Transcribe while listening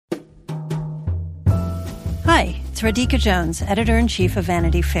It's Radhika Jones, Editor-in-Chief of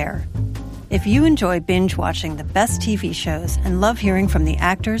Vanity Fair. If you enjoy binge-watching the best TV shows and love hearing from the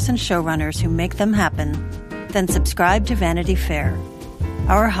actors and showrunners who make them happen, then subscribe to Vanity Fair.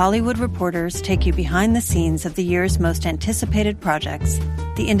 Our Hollywood reporters take you behind the scenes of the year's most anticipated projects,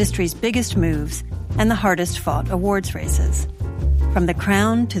 the industry's biggest moves, and the hardest-fought awards races. From The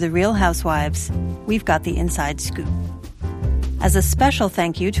Crown to The Real Housewives, we've got the inside scoop. As a special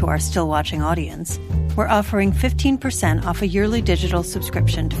thank you to our still-watching audience, we're offering 15% off a yearly digital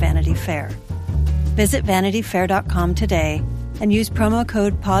subscription to Vanity Fair. Visit vanityfair.com today and use promo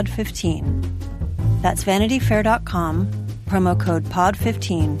code POD15. That's vanityfair.com, promo code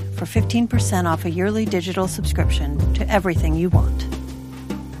POD15 for 15% off a yearly digital subscription to everything you want.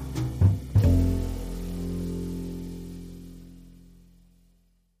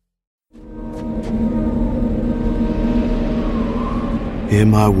 Hear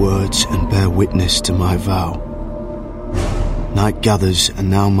my words and bear witness to my vow. Night gathers and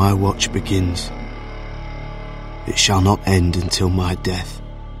now my watch begins. It shall not end until my death.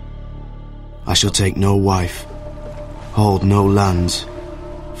 I shall take no wife, hold no lands,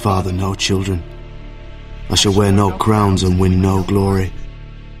 father no children. I shall wear no crowns and win no glory.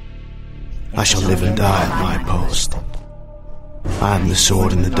 I shall live and die at my post. I am the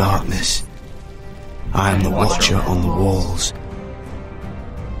sword in the darkness. I am the watcher on the walls.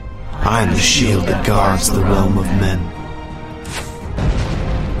 I am the shield that guards the realm of men.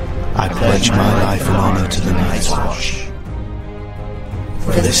 I pledge my life and honor to the Night's Watch.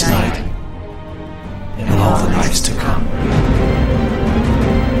 For this night, and all the nights to come.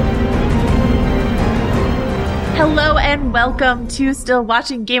 Hello and welcome to Still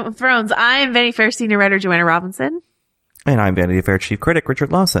Watching Game of Thrones. I'm Vanity Fair senior writer Joanna Robinson. And I'm Vanity Fair chief critic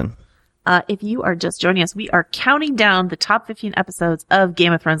Richard Lawson. If you are just joining us, we are counting down the top 15 episodes of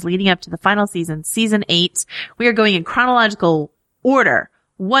Game of Thrones leading up to the final season, season 8. We are going in chronological order,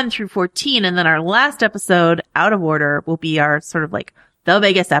 1 through 14, and then our last episode, out of order, will be our sort of like the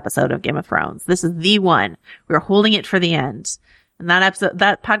biggest episode of Game of Thrones. This is the one. We're holding it for the end. And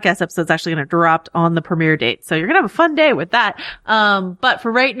that podcast episode is actually going to drop on the premiere date. So you're going to have a fun day with that. But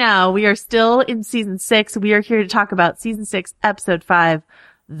for right now, we are still in season 6. We are here to talk about season 6, episode 5,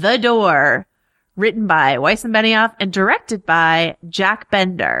 The Door, written by Weiss and Benioff and directed by Jack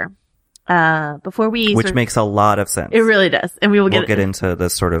Bender. Which makes a lot of sense. It really does. And we'll get into the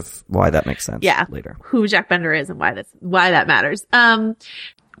sort of why that makes sense later. Who Jack Bender is and why that matters.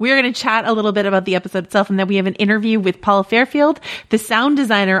 We are going to chat a little bit about the episode itself, and then we have an interview with Paula Fairfield, the sound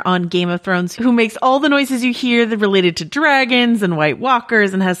designer on Game of Thrones, who makes all the noises you hear that related to dragons and White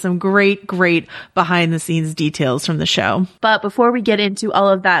Walkers and has some great behind the scenes details from the show. But before we get into all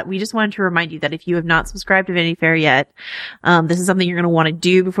of that, we just wanted to remind you that if you have not subscribed to Vanity Fair yet, this is something you're going to want to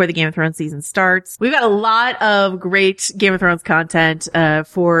do before the Game of Thrones season starts. We've got a lot of great Game of Thrones content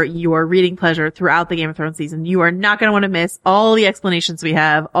for your reading pleasure throughout the Game of Thrones season. You are not going to want to miss all the explanations we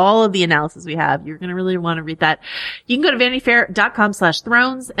have, all of the analysis we have. You're going to really want to read that. You can go to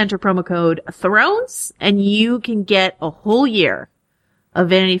vanityfair.com/thrones, enter promo code Thrones, and you can get a whole year of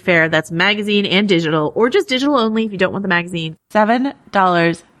Vanity Fair. That's magazine and digital, or just digital only if you don't want the magazine.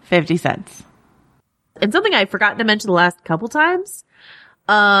 $7.50. And something I've forgotten to mention the last couple times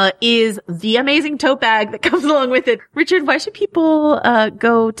is the amazing tote bag that comes along with it. Richard, why should people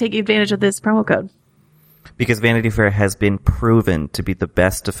go take advantage of this promo code? Because Vanity Fair has been proven to be the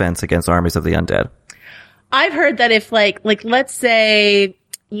best defense against armies of the undead. I've heard that if like let's say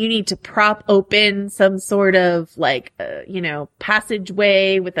you need to prop open some sort of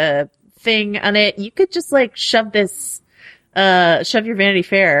passageway with a thing on it, you could just shove your Vanity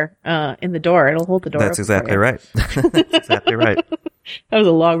Fair in the door. It'll hold the door. That's exactly right. That's exactly right. That was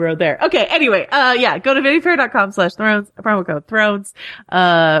a long road there. Okay. Anyway, go to vanityfair.com/thrones, promo code Thrones,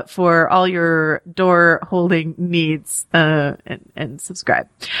 for all your door holding needs, and subscribe.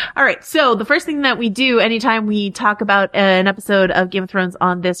 All right. So the first thing that we do anytime we talk about an episode of Game of Thrones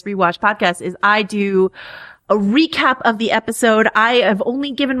on this rewatch podcast is I do a recap of the episode. I have only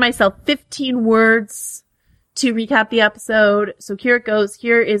given myself 15 words to recap the episode. So here it goes.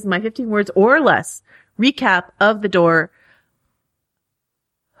 Here is my 15 words or less recap of The Door.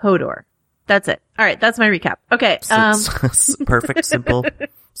 Hodor. That's it. All right. That's my recap. Okay. Perfect, simple,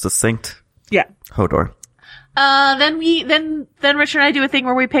 succinct. Yeah. Hodor. Then Richard and I do a thing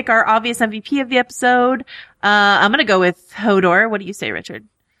where we pick our obvious MVP of the episode. I'm going to go with Hodor. What do you say, Richard?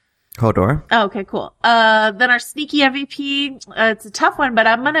 Hodor. Oh, okay, cool. Then our sneaky MVP, it's a tough one, but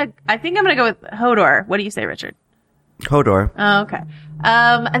I think I'm going to go with Hodor. What do you say, Richard? Hodor. Oh, okay.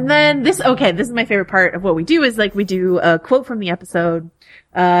 And then this is my favorite part of what we do is like we do a quote from the episode,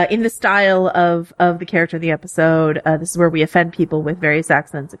 in the style of the character of the episode. This is where we offend people with various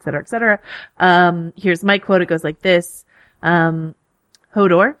accents, et cetera, et cetera. Here's my quote. It goes like this.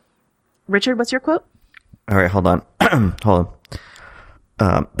 Hodor. Richard, what's your quote? All right, hold on. Hold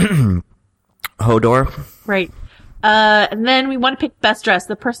on. Hodor. Right. And then we want to pick best dressed,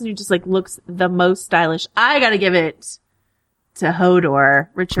 the person who just like looks the most stylish. I gotta give it to Hodor.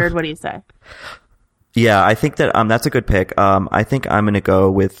 Richard, what do you say? Yeah, I think that that's a good pick. I think I'm gonna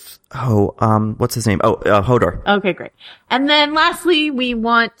go with what's his name? Hodor. Okay, great. And then lastly, we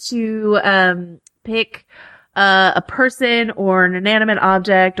want to pick a person or an inanimate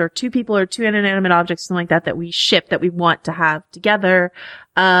object or two people or two inanimate objects, something like that we ship that we want to have together.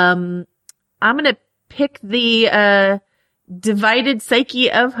 I'm gonna pick the divided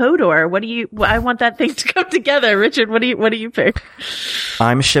psyche of Hodor. I want that thing to come together. Richard, what do you pick?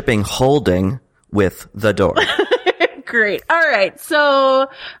 I'm shipping Holding with the door. Great. All right. So,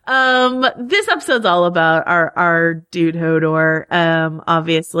 this episode's all about our dude Hodor.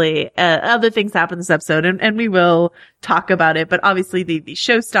 Obviously, other things happen in this episode and we will talk about it, but obviously the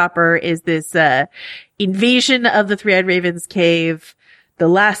showstopper is this, invasion of the Three-Eyed Raven's cave, the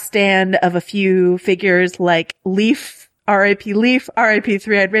last stand of a few figures like Leaf, R.I.P. Leaf, R.I.P.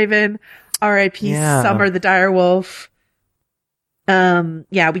 Three-Eyed Raven, R.I.P. Summer the Direwolf.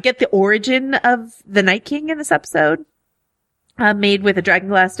 We get the origin of the Night King in this episode, made with a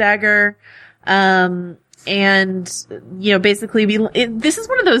dragonglass dagger. Basically this is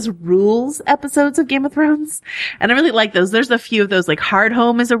one of those rules episodes of Game of Thrones. And I really like those. There's a few of those, like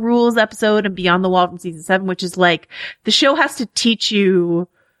Hardhome is a rules episode and Beyond the Wall from season 7, which is like the show has to teach you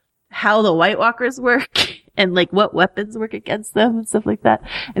how the White Walkers work and like what weapons work against them and stuff like that.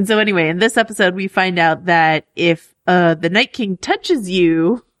 And so anyway, in this episode, we find out that if, the Night King touches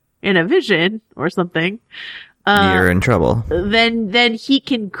you in a vision or something, you're in trouble. Then he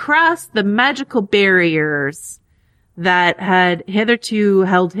can cross the magical barriers that had hitherto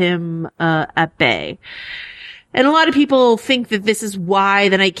held him, at bay. And a lot of people think that this is why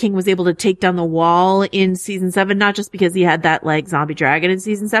the Night King was able to take down the wall in season 7, not just because he had that like zombie dragon in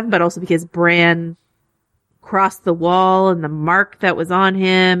season 7, but also because Bran crossed the wall and the mark that was on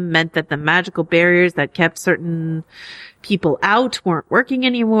him meant that the magical barriers that kept certain people out weren't working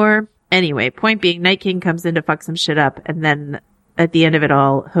anymore. Anyway, point being, Night King comes in to fuck some shit up, and then at the end of it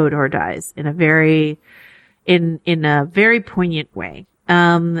all, Hodor dies in a very poignant way.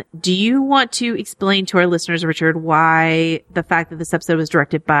 Do you want to explain to our listeners, Richard, why the fact that this episode was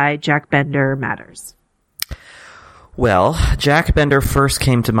directed by Jack Bender matters? Well, Jack Bender first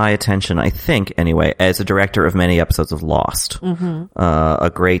came to my attention, I think, anyway, as a director of many episodes of Lost,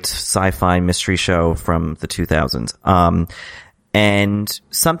 a great sci-fi mystery show from the 2000s. And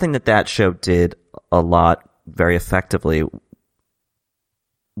something that show did a lot very effectively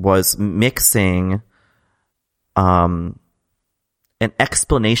was mixing an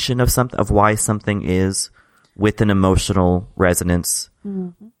explanation of why something is with an emotional resonance,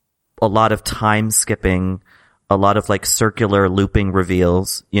 a lot of time skipping, a lot of like circular looping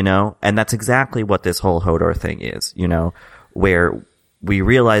reveals, and that's exactly what this whole Hodor thing is, where we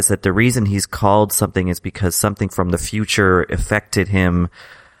realize that the reason he's called something is because something from the future affected him.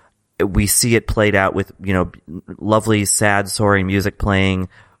 We see it played out with, lovely, sad, soaring music playing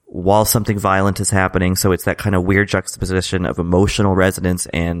while something violent is happening. So it's that kind of weird juxtaposition of emotional resonance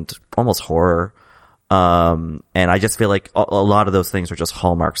and almost horror. And I just feel like a lot of those things are just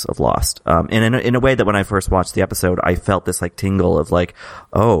hallmarks of Lost. And in a way that when I first watched the episode, I felt this like tingle of like,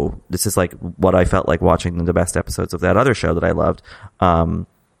 oh, this is like what I felt like watching the best episodes of that other show that I loved.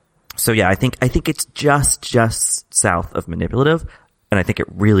 So yeah, I think it's just south of manipulative. And I think it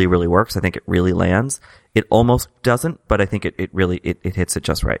really, really works. I think it really lands. It almost doesn't, but I think it really hits it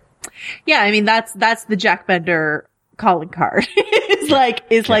just right. Yeah. I mean, that's the Jack Bender calling card.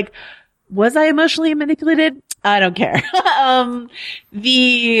 It's like, was I emotionally manipulated? I don't care.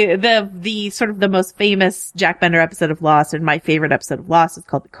 The sort of the most famous Jack Bender episode of Lost, and my favorite episode of Lost, is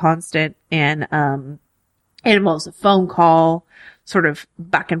called The Constant, and it involves a phone call, sort of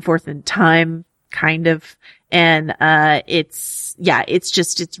back and forth in time, kind of, and it's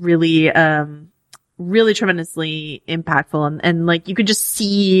really really tremendously impactful, and like you could just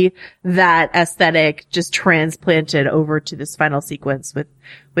see that aesthetic just transplanted over to this final sequence with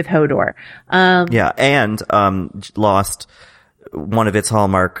Hodor. Lost, one of its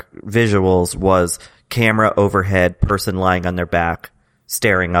hallmark visuals was camera overhead, person lying on their back,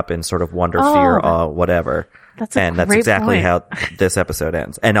 staring up in sort of wonder, fear, awe, whatever. That's exactly point. How this episode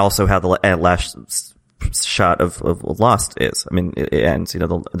ends, and also how the last shot of Lost is. I mean, it ends,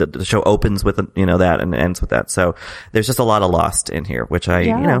 the show opens with, that and ends with that. So there's just a lot of Lost in here, which I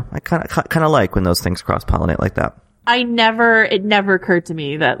kind of like when those things cross-pollinate like that. It never occurred to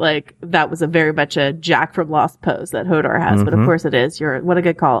me that like that was a very much a Jack from Lost pose that Hodor has, but of course it is. What a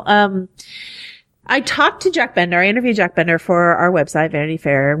good call. I talked to Jack Bender. I interviewed Jack Bender for our website, Vanity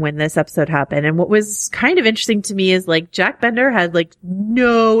Fair, when this episode happened. And what was kind of interesting to me is like Jack Bender had like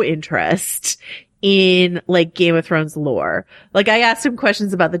no interest in like Game of Thrones lore. Like I asked him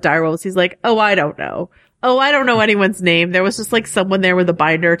questions about the direwolves. He's like, "Oh, I don't know. Oh, I don't know anyone's name. There was just like someone there with a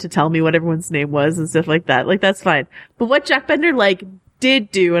binder to tell me what everyone's name was and stuff like that." Like that's fine. But what Jack Bender like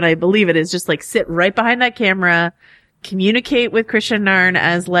did do, and I believe it, is just like sit right behind that camera, communicate with Christian Narn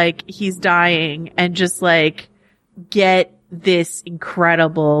as like he's dying, and just like get this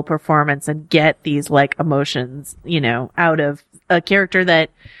incredible performance and get these like emotions, out of a character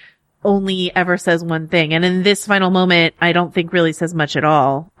that only ever says one thing. And in this final moment, I don't think really says much at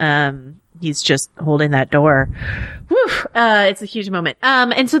all. He's just holding that door. Whew. It's a huge moment.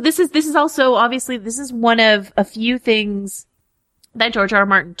 And so this is also obviously, this is one of a few things that George R. R.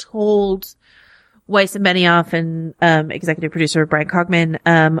 Martin told Weiss and Benioff and, executive producer Brian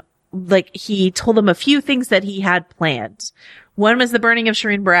Cogman. Like he told them a few things that he had planned. One was the burning of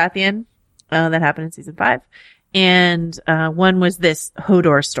Shireen Baratheon, that happened in season 5. And, one was this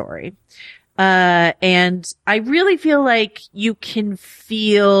Hodor story. And I really feel like you can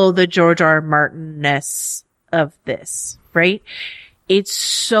feel the George R. R. Martin-ness of this, right? It's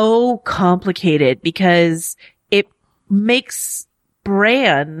so complicated because it makes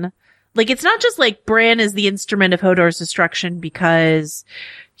Bran, like, it's not just like Bran is the instrument of Hodor's destruction because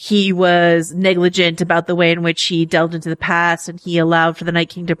he was negligent about the way in which he delved into the past and he allowed for the Night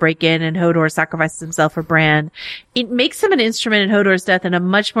King to break in and Hodor sacrifices himself for Bran. It makes him an instrument in Hodor's death in a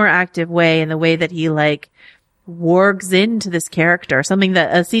much more active way, in the way that he like wargs into this character,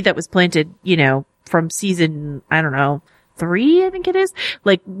 a seed that was planted, from season, I don't know, 3, I think it is,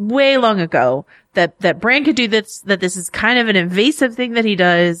 like way long ago, that Bran could do this, that this is kind of an invasive thing that he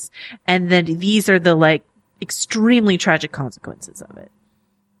does. And then these are the like extremely tragic consequences of it.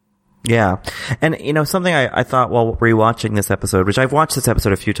 Yeah. And, something I thought while rewatching this episode, which I've watched this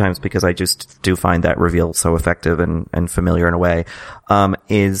episode a few times because I just do find that reveal so effective and familiar in a way,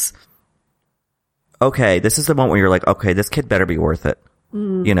 is, okay, this is the moment where you're like, okay, this kid better be worth it.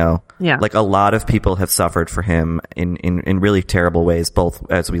 Yeah. Like a lot of people have suffered for him in really terrible ways, both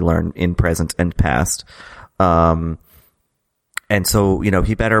as we learn in present and past. And so,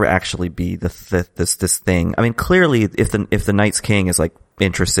 he better actually be this thing. I mean, clearly if the Night's King is like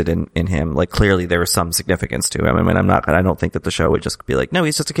interested in him, like clearly there is some significance to him. I mean, I don't think that the show would just be like, no,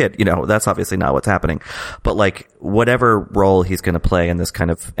 he's just a kid. That's obviously not what's happening. But like whatever role he's going to play in this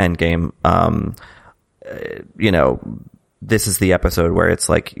kind of endgame, this is the episode where it's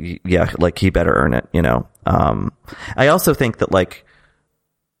like, yeah, like he better earn it, I also think that like,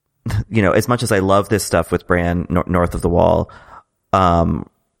 as much as I love this stuff with Bran north of the wall,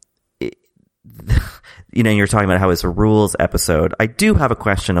 you're talking about how it's a rules episode. I do have a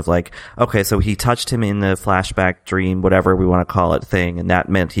question of like, okay, so he touched him in the flashback dream, whatever we want to call it thing, and that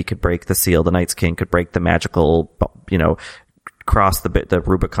meant he could break the seal. The Night's King could break the magical, cross the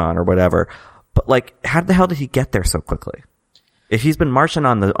Rubicon or whatever. But like, how the hell did he get there so quickly? If he's been marching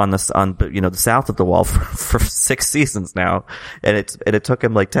on the south of the wall for 6 seasons now, and it took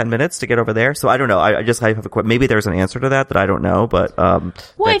him like 10 minutes to get over there. So I don't know. I have a question. Maybe there's an answer to that I don't know, but I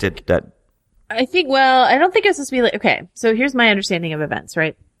think, well, I don't think it's supposed to be like, okay, so here's my understanding of events,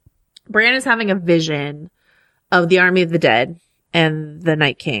 right? Bran is having a vision of the army of the dead and the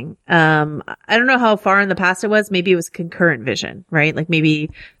Night King. I don't know how far in the past it was. Maybe it was concurrent vision, right? Like maybe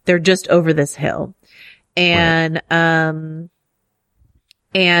they're just over this hill. And, right.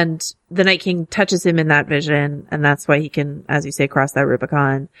 And the Night King touches him in that vision, and that's why he can, as you say, cross that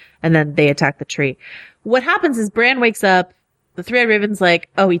Rubicon, and then they attack the tree. What happens is Bran wakes up, the Three-Eyed Raven's like,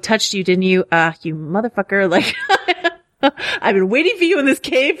 oh, he touched you, didn't you? You motherfucker, like, I've been waiting for you in this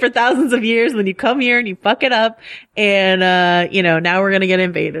cave for thousands of years, and then you come here and you fuck it up, and, now we're gonna get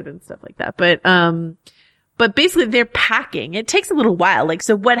invaded and stuff like that. But basically they're packing. It takes a little while. Like,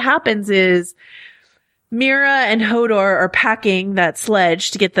 so what happens is, Mira and Hodor are packing that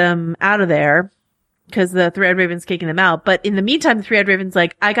sledge to get them out of there because the Three-Eyed Raven's kicking them out. But in the meantime, the Three-Eyed Raven's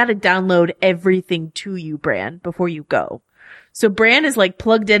like, I gotta download everything to you, Bran, before you go. So Bran is like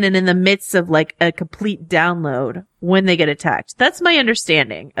plugged in and in the midst of like a complete download when they get attacked. That's my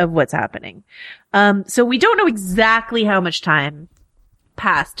understanding of what's happening. So we don't know exactly how much time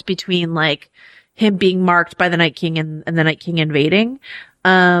passed between like him being marked by the Night King and the Night King invading.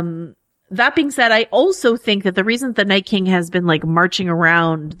 that being said, I also think that the reason the Night King has been like marching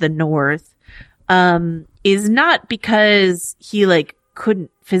around the North, is not because he like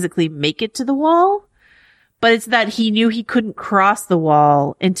couldn't physically make it to the wall, but it's that he knew he couldn't cross the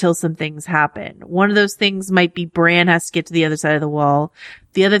wall until some things happen. One of those things might be Bran has to get to the other side of the wall.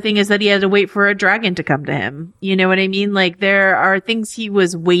 The other thing is that he had to wait for a dragon to come to him. You know what I mean? Like there are things he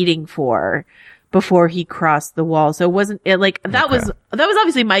was waiting for before he crossed the wall. So it wasn't it like that was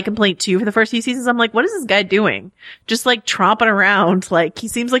obviously my complaint too for the first few seasons. I'm like, what is this guy doing? Just like tromping around. Like he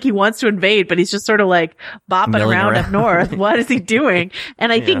seems like he wants to invade, but he's just sort of like bopping around up north. What is he doing?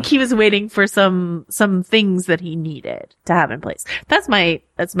 And I think he was waiting for some things that he needed to have in place. That's my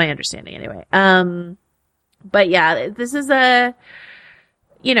understanding anyway. But yeah, this is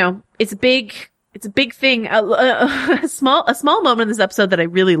it's a big thing. A small moment in this episode that I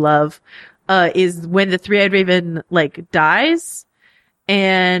really love is when the Three-Eyed Raven like dies,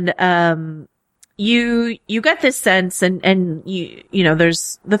 and you get this sense, and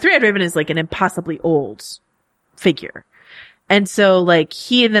there's the Three-Eyed Raven is like an impossibly old figure, and so like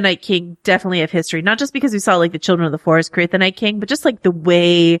he and the Night King definitely have history, not just because we saw like the Children of the Forest create the Night King, but just like the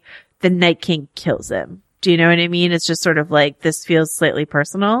way the Night King kills him. Do you know what I mean? It's just sort of like this feels slightly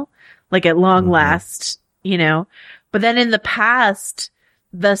personal, like at long last, But then in the past,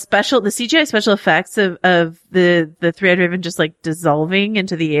 the CGI special effects of the Three-Eyed Raven just like dissolving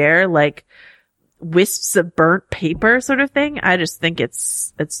into the air, like wisps of burnt paper sort of thing. I just think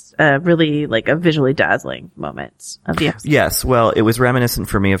it's really like a visually dazzling moment of the episode. Yes. Well, it was reminiscent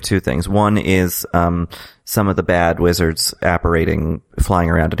for me of two things. One is, some of the bad wizards apparating, flying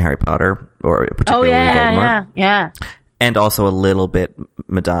around in Harry Potter, or particularly Voldemort. Yeah. And also a little bit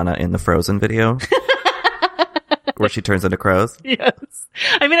Madonna in the Frozen video. Where she turns into crows. Yes.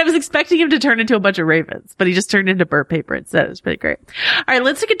 I mean, I was expecting him to turn into a bunch of ravens, but he just turned into burnt paper instead. It was pretty great. All right,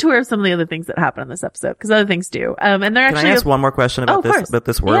 let's take a tour of some of the other things that happen in this episode, because other things do. And they're actually. Can I ask one more question about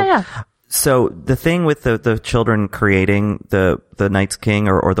this world? Yeah. So the thing with the children creating the Night's King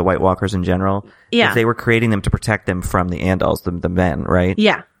or the White Walkers in general, is they were creating them to protect them from the Andals, the men, right?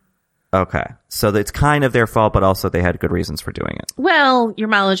 Yeah. Okay. So it's kind of their fault, but also they had good reasons for doing it. Well, your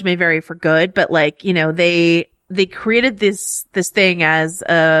mileage may vary for good, but like, they created this thing as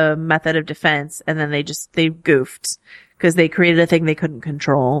a method of defense, and then they goofed because they created a thing they couldn't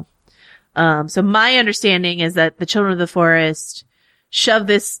control. So my understanding is that the Children of the Forest shoved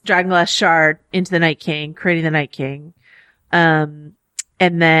this dragonglass shard into the Night King, creating the Night King. And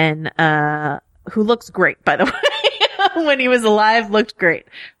then, who looks great, by the way, when he was alive, looked great.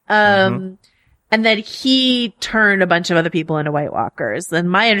 And then he turned a bunch of other people into White Walkers. And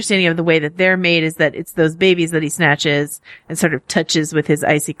my understanding of the way that they're made is that it's those babies that he snatches and sort of touches with his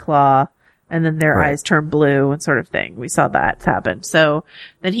icy claw, and then their eyes turn blue and sort of thing. We saw that happen. So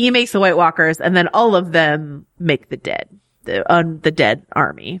then he makes the White Walkers, and then all of them make the dead, the dead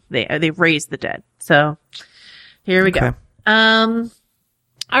army. They've raised the dead. So here we go. All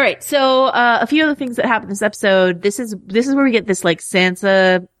right. So, a few other things that happen in this episode. This is where we get this like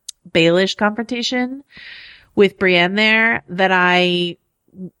Sansa Baelish confrontation with Brienne there that I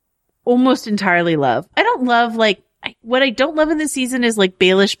almost entirely love. I don't love what I don't love in this season is like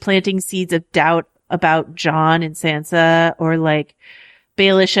Baelish planting seeds of doubt about Jon and Sansa, or like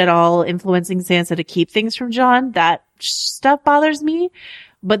Baelish at all influencing Sansa to keep things from Jon. That stuff bothers me.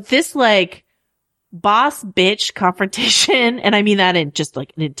 But this like boss bitch confrontation, and I mean that in just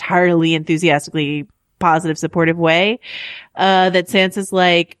like an entirely enthusiastically positive, supportive way, that Sansa's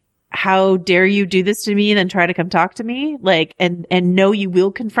like, how dare you do this to me and then try to come talk to me? Like, and know you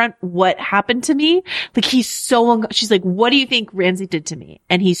will confront what happened to me. Like, he's so, she's like, what do you think Ramsay did to me?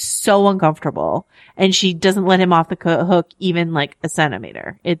 And he's so uncomfortable. And she doesn't let him off the hook even like a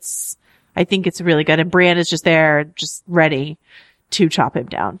centimeter. I think it's really good. And Bran is just there, just ready to chop him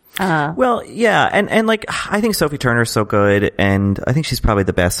down. Well, yeah. And like, I think Sophie Turner's so good. And I think she's probably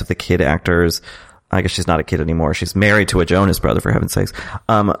the best of the kid actors. I guess she's not a kid anymore. She's married to a Jonas brother, for heaven's sakes.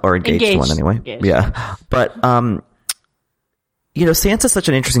 Or engaged to one anyway. Engaged. Yeah. But, Sansa's such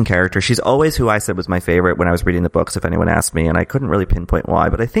an interesting character. She's always who I said was my favorite when I was reading the books, if anyone asked me, and I couldn't really pinpoint why.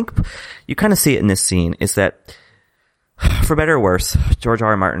 But I think you kind of see it in this scene, is that, for better or worse, George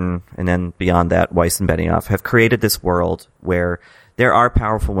R. R. Martin, and then beyond that, Weiss and Benioff, have created this world where there are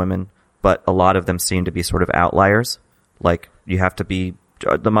powerful women, but a lot of them seem to be sort of outliers. Like, you have to be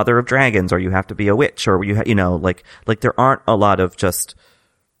the mother of dragons, or you have to be a witch, or like there aren't a lot of just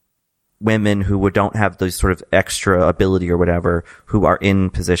women who don't have those sort of extra ability or whatever, who are in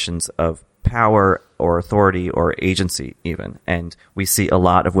positions of power or authority or agency even. And we see a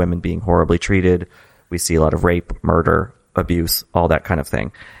lot of women being horribly treated. We see a lot of rape, murder, abuse, all that kind of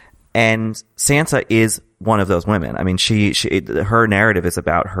thing. And Sansa is one of those women. I mean, her narrative is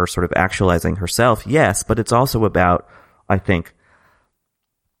about her sort of actualizing herself, yes, but it's also about, I think,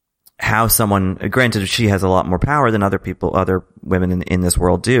 how someone, granted, she has a lot more power than other women in this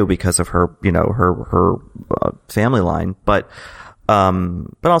world do because of her, her family line, but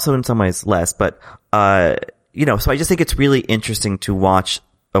also in some ways less. But, so I just think it's really interesting to watch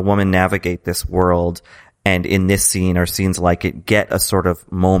a woman navigate this world. And in this scene or scenes like it, get a sort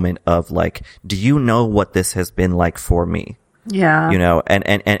of moment of like, do you know what this has been like for me? Yeah.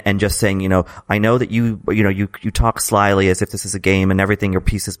 And just saying, I know that you talk slyly as if this is a game and everything, your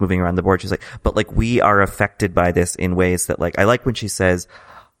piece is moving around the board. She's like, but like, we are affected by this in ways that like, I like when she says,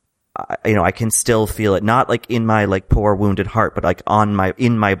 I can still feel it, not like in my like poor wounded heart, but like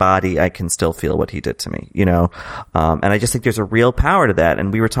in my body, I can still feel what he did to me, and I just think there's a real power to that.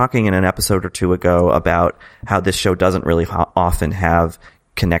 And we were talking in an episode or two ago about how this show doesn't really often have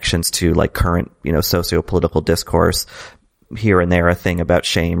connections to like current, socio-political discourse. Here and there, a thing about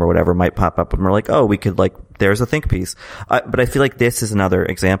shame or whatever might pop up, and we're like, oh, we could like, there's a think piece. But I feel like this is another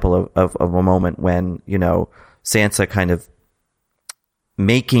example of a moment when, Sansa kind of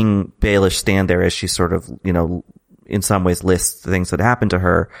making Baelish stand there as she sort of, in some ways lists the things that happened to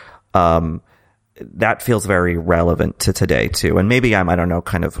her. That feels very relevant to today too. And maybe I don't know,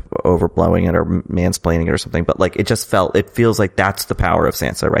 kind of overblowing it or mansplaining it or something, but like, it feels like that's the power of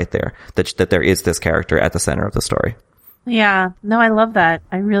Sansa right there, that there is this character at the center of the story. Yeah. No, I love that.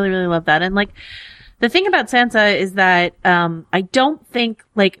 I really, really love that. And like, the thing about Sansa is that, I don't think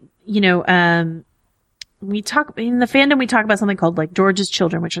like, we talk in the fandom, we talk about something called like George's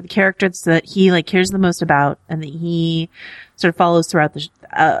children, which are the characters that he like cares the most about and that he sort of follows throughout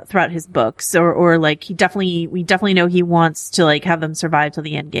throughout his books, or like we definitely know he wants to like have them survive till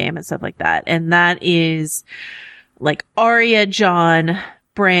the end game and stuff like that. And that is like Arya, Jon,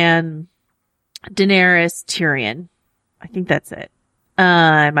 Bran, Daenerys, Tyrion. I think that's it.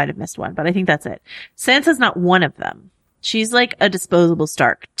 I might have missed one, but I think that's it. Sansa's not one of them. She's like a disposable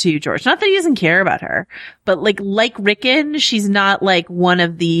Stark to George. Not that he doesn't care about her, but like Rickon, she's not like one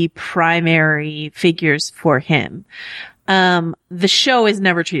of the primary figures for him. The show has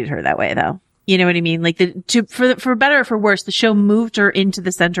never treated her that way though. You know what I mean? Like for better or for worse, the show moved her into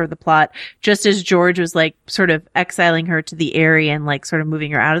the center of the plot, just as George was like sort of exiling her to the Eyrie and like sort of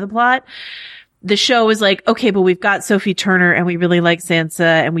moving her out of the plot. The show was like, okay, but we've got Sophie Turner and we really like Sansa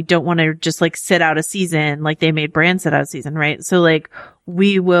and we don't want to just like sit out a season like they made Bran sit out a season, right? So like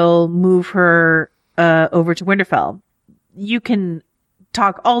we will move her over to Winterfell. You can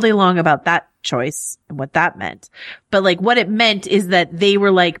talk all day long about that choice and what that meant. But like what it meant is that they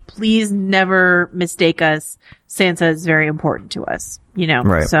were like, please never mistake us. Sansa is very important to us,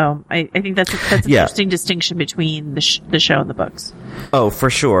 Right. So I think that's an interesting distinction between the show and the books. Oh, for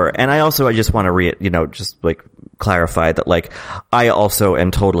sure. And I just want to just like clarify that like I also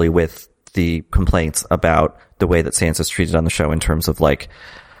am totally with the complaints about the way that Sansa's treated on the show in terms of like,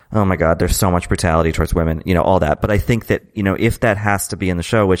 oh my God, there's so much brutality towards women, all that. But I think that, if that has to be in the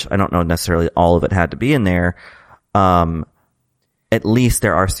show, which I don't know necessarily all of it had to be in there, at least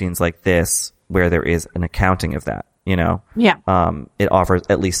there are scenes like this where there is an accounting of that, Yeah. It offers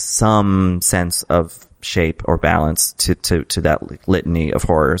at least some sense of shape or balance to that litany of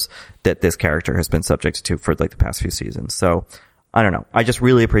horrors that this character has been subject to for like the past few seasons. So I don't know. I just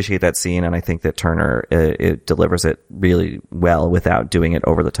really appreciate that scene, and I think that Turner it delivers it really well without doing it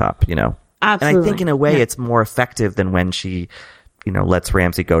over the top, Absolutely. And I think in a way it's more effective than when she, lets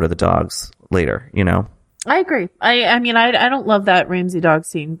Ramsay go to the dogs later, I agree. I mean, I don't love that Ramsay dog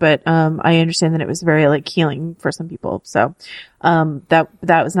scene, but, I understand that it was very like healing for some people. So, that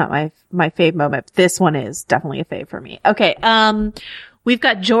was not my fave moment. This one is definitely a fave for me. Okay. We've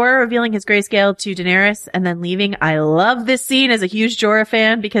got Jorah revealing his grayscale to Daenerys and then leaving. I love this scene as a huge Jorah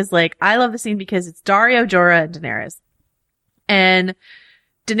fan because like, I love the scene because it's Daario, Jorah, and Daenerys. And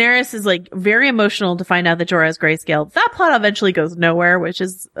Daenerys is like very emotional to find out that Jorah has grayscale. That plot eventually goes nowhere, which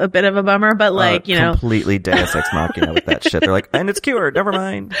is a bit of a bummer, but like, completely Deus Ex Machina with that shit. They're like, and it's cured. Never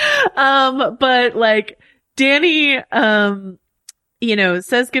mind. But like Dany,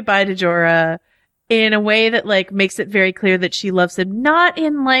 says goodbye to Jorah in a way that like makes it very clear that she loves him, not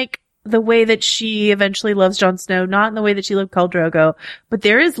in like the way that she eventually loves Jon Snow, not in the way that she loved Khal Drogo, but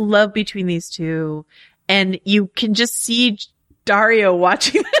there is love between these two. And you can just see Daario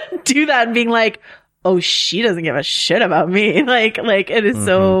watching them do that and being like, oh, she doesn't give a shit about me. Like it is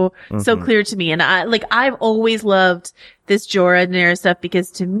so clear to me. And I've always loved this Jorah and Daenerys stuff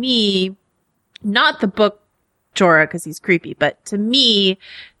because to me, not the book Jorah because he's creepy, but to me,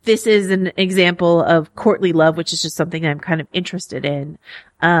 this is an example of courtly love, which is just something I'm kind of interested in.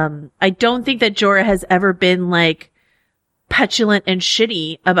 I don't think that Jorah has ever been like petulant and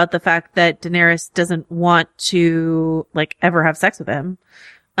shitty about the fact that Daenerys doesn't want to like ever have sex with him.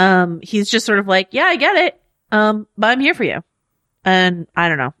 He's just sort of like, yeah, I get it. But I'm here for you. And I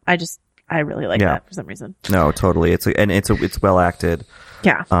don't know. I really like that for some reason. No, totally. It's well acted.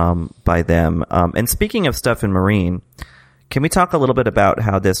 Yeah. By them. And speaking of stuff in Marine, can we talk a little bit about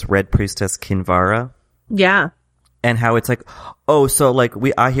how this Red Priestess Kinvara? Yeah. And how it's like, oh, so like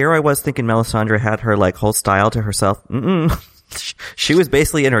I was thinking Melisandre had her like whole style to herself. She was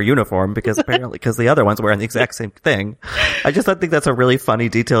basically in her uniform because the other ones were wearing the exact same thing. I think that's a really funny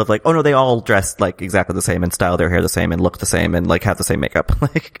detail of like, oh no, they all dress like exactly the same and style their hair the same and look the same and like have the same makeup.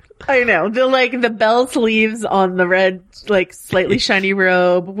 Like, I know the bell sleeves on the red, like slightly shiny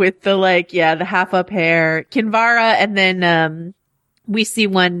robe with the the half up hair, Kinvara, and then, we see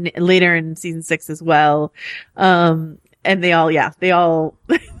one later in season 6 as well. And they're all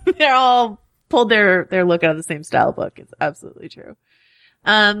pulled their look out of the same style book. It's absolutely true.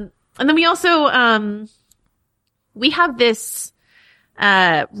 And then we also, we have this,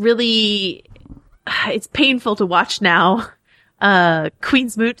 really, it's painful to watch now,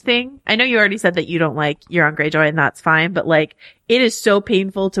 Queen's Moot thing. I know you already said that you don't like Euron Greyjoy and that's fine, but like, it is so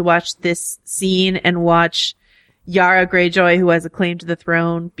painful to watch this scene and watch Yara Greyjoy, who has a claim to the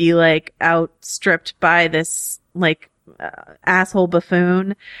throne, be like outstripped by this like asshole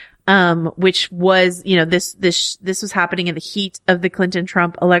buffoon, which was, this was happening in the heat of the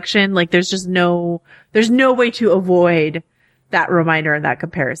Clinton-Trump election. Like there's no way to avoid that reminder and that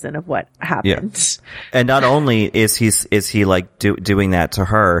comparison of what happened. Yeah. And not only is he like doing that to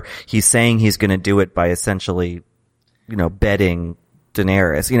her, he's saying he's going to do it by essentially, bedding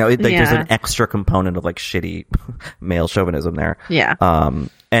Daenerys. There's an extra component of like shitty male chauvinism there. Yeah.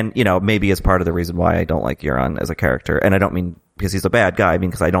 And maybe as part of the reason why I don't like Euron as a character, and I don't mean because he's a bad guy, I mean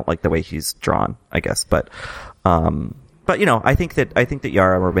because I don't like the way he's drawn, I guess. But I think that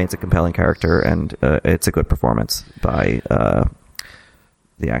Yara remains a compelling character, and it's a good performance by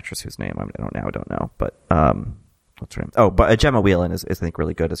the actress whose name I don't know, but what's her name? Oh, but Gemma Whelan is I think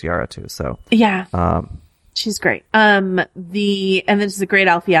really good as Yara too. So yeah. She's great. And this is a great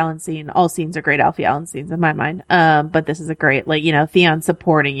Alfie Allen scene. All scenes are great Alfie Allen scenes in my mind. But this is a great, Theon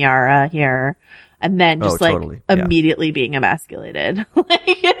supporting Yara here. And then just immediately being emasculated.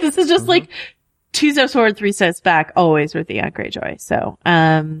 This is just like 2 steps forward, 3 steps back, always with Theon Greyjoy. So,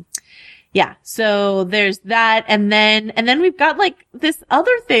 so there's that. And then we've got like this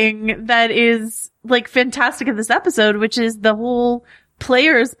other thing that is like fantastic in this episode, which is the whole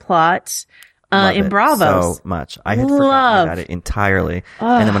players plot. In Braavos. So much. I had forgotten about it entirely.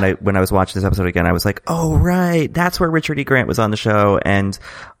 And then when I was watching this episode again, I was like, oh, right. That's where Richard E. Grant was on the show. And,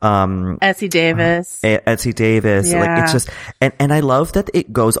 Essie Davis. Essie Davis. Yeah. Like, it's just, and I love that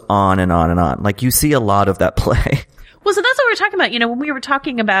it goes on and on and on. Like, you see a lot of that play. Well, so that's what we were talking about. When we were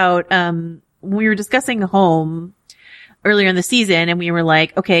talking about, when we were discussing Home earlier in the season and we were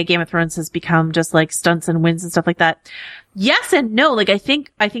like, okay, Game of Thrones has become just like stunts and wins and stuff like that. Yes and no. Like, I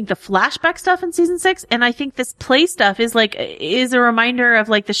think the flashback stuff in season 6 and I think this play stuff is a reminder of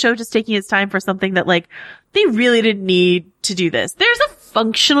like the show just taking its time for something that like they really didn't need to do this. There's a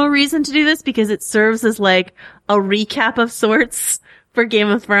functional reason to do this because it serves as like a recap of sorts for Game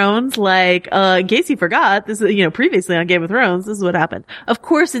of Thrones. Like, in case you forgot, this is, previously on Game of Thrones, this is what happened. Of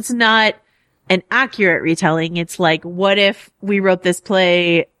course, it's not an accurate retelling. It's like, what if we wrote this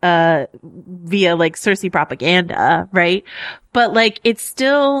play, via like Cersei propaganda, right? But like, it's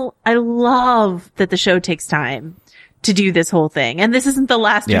still, I love that the show takes time to do this whole thing. And this isn't the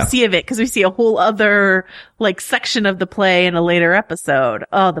last we see of it because we see a whole other like section of the play in a later episode.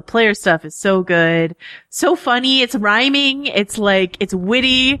 Oh, the player stuff is so good. So funny. It's rhyming. It's like, it's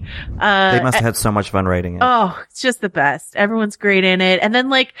witty. They must have had so much fun writing it. Oh, it's just the best. Everyone's great in it. And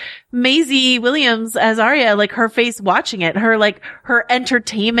then like Maisie Williams as Arya, like her face watching it, her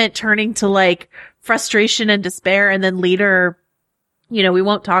entertainment turning to like frustration and despair. And then later, we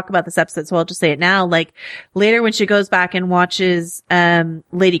won't talk about this episode, so I'll just say it now. Like, later when she goes back and watches,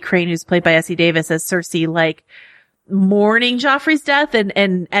 Lady Crane, who's played by Essie Davis as Cersei, like, mourning Joffrey's death,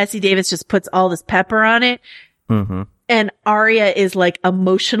 and Essie Davis just puts all this pepper on it. Mm-hmm. And Arya is, like,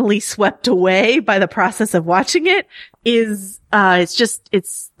 emotionally swept away by the process of watching it, it's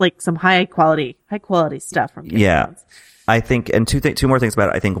like some high quality stuff from Game of Thrones. I think, and two more things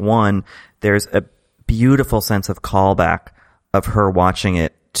about it. I think one, there's a beautiful sense of callback of her watching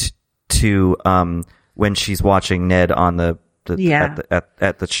it to when she's watching Ned on the at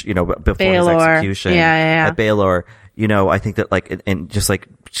the before Baelor. his execution at Baelor. I think that like and just like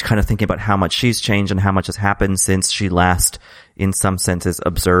kind of thinking about how much she's changed and how much has happened since she last, in some senses,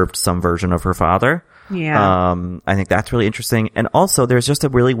 observed some version of her father. Yeah. I think that's really interesting. And also, there's just a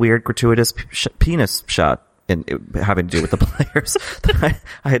really weird, gratuitous penis shot having to do with the players.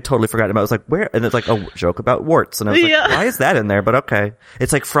 I had totally forgotten about. I was like, where? And it's like a joke about warts, and I was like, why is that in there? But okay,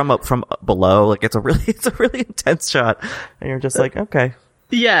 it's like from below. Like it's a really intense shot, and you're just like, okay,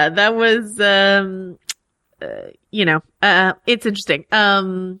 yeah, that was it's interesting.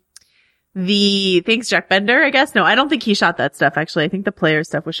 Thanks Jack Bender, I guess. No, I don't think he shot that stuff, actually. I think the player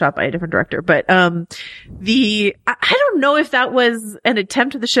stuff was shot by a different director. But, I don't know if that was an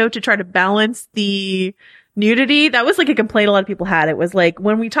attempt of the show to try to balance the nudity. That was like a complaint a lot of people had. It was like,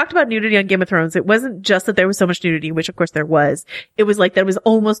 when we talked about nudity on Game of Thrones, it wasn't just that there was so much nudity, which of course there was. It was like, that was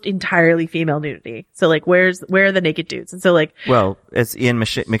almost entirely female nudity. So like, where are the naked dudes? And so like, well, as Ian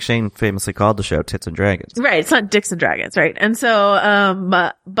McShane famously called the show, Tits and Dragons. Right. It's not Dicks and Dragons, right? And so,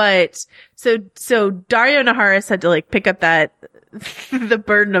 so Dario Naharis had to like pick up the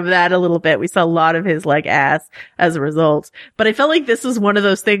burden of that a little bit. We saw a lot of his like ass as a result. But I felt like this was one of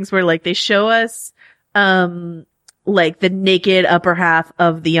those things where like they show us, like the naked upper half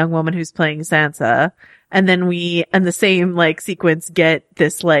of the young woman who's playing Sansa. And then in the same like sequence, get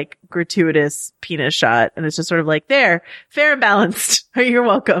this like gratuitous penis shot. And it's just sort of like, there, fair and balanced. You're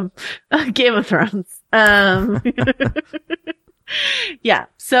welcome. Game of Thrones. Yeah.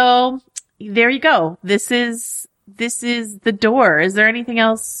 So there you go. This is The Door. Is there anything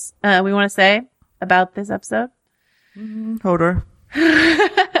else, we want to say about this episode? Hodor.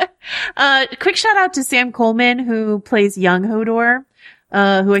 Quick shout out to Sam Coleman, who plays young Hodor,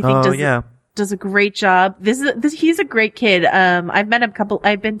 who I think does a great job. He's a great kid. I've met him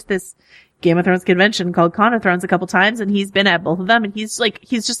I've been to this Game of Thrones convention called Con of Thrones a couple times, and he's been at both of them, and he's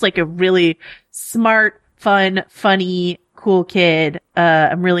just like a really smart, fun, funny, cool kid.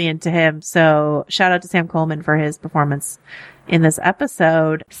 I'm really into him. So shout out to Sam Coleman for his performance in this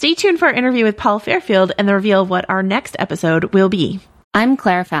episode. Stay tuned for our interview with Paula Fairfield and the reveal of what our next episode will be. I'm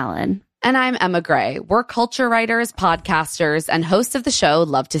Claire Fallon. And I'm Emma Gray. We're culture writers, podcasters, and hosts of the show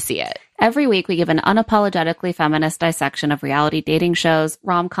Love to See It. Every week, we give an unapologetically feminist dissection of reality dating shows,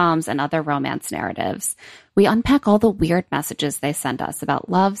 rom-coms, and other romance narratives. We unpack all the weird messages they send us about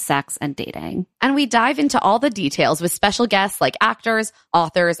love, sex, and dating. And we dive into all the details with special guests like actors,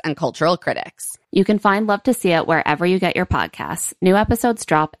 authors, and cultural critics. You can find Love to See It wherever you get your podcasts. New episodes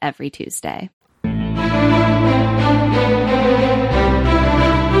drop every Tuesday.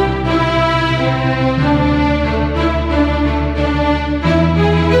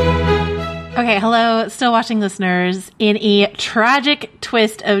 Okay, hello, Still Watching listeners. In a tragic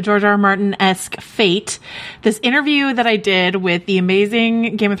twist of George R. R. Martin-esque fate, this interview that I did with the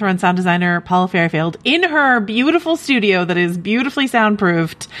amazing Game of Thrones sound designer Paula Fairfield in her beautiful studio that is beautifully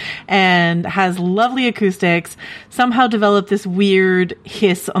soundproofed and has lovely acoustics somehow developed this weird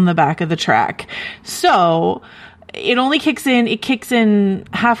hiss on the back of the track. So it kicks in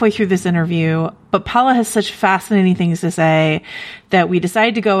halfway through this interview, but Paula has such fascinating things to say that we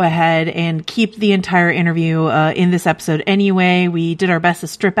decided to go ahead and keep the entire interview in this episode anyway. We did our best to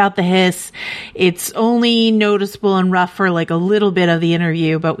strip out the hiss. It's only noticeable and rough for like a little bit of the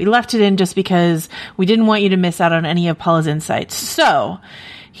interview, but we left it in just because we didn't want you to miss out on any of Paula's insights. So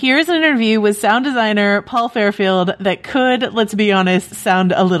here's an interview with sound designer Paula Fairfield that could, let's be honest,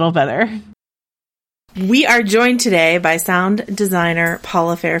 sound a little better. We are joined today by sound designer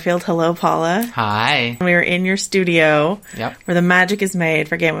Paula Fairfield. Hello, Paula. Hi. We are in your studio, Yep. where the magic is made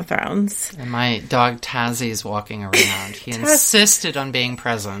for Game of Thrones. And my dog Tazzy is walking around. He insisted on being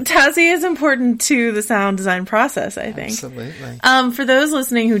present. Tazzy is important to the sound design process, I think. Absolutely. For those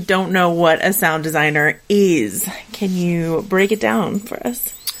listening who don't know what a sound designer is, can you break it down for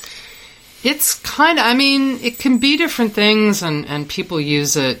us? It's it can be different things, and people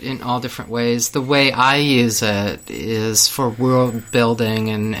use it in all different ways. The way I use it is for world building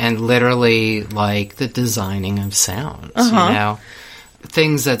and literally like the designing of sounds, you know?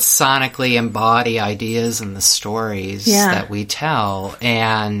 Things that sonically embody ideas in the stories that we tell.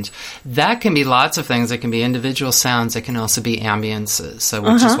 And that can be lots of things. It can be individual sounds. It can also be ambiences. So,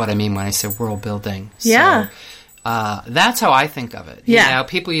 which is what I mean when I say world building. Yeah. So, that's how I think of it. Yeah. You know,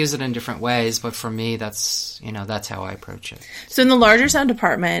 people use it in different ways, but for me, that's how I approach it. So in the larger sound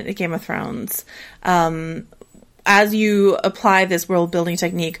department at Game of Thrones, as you apply this world building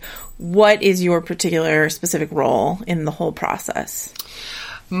technique, what is your particular specific role in the whole process?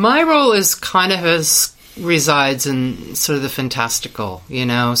 My role is resides in sort of the fantastical,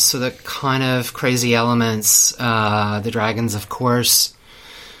 so the kind of crazy elements, the dragons, of course,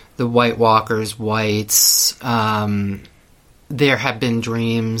 the White Walkers, whites, there have been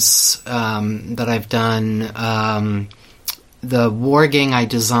dreams that I've done. The warging I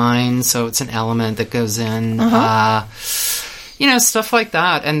designed, so it's an element that goes in. Stuff like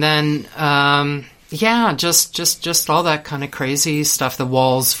that. And then, just all that kind of crazy stuff, the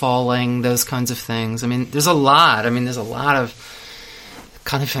walls falling, those kinds of things. I mean, there's a lot of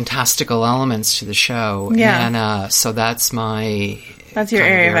kind of fantastical elements to the show. Yeah. And so that's your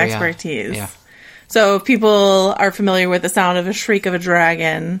area of expertise. Yeah. So if people are familiar with the sound of a shriek of a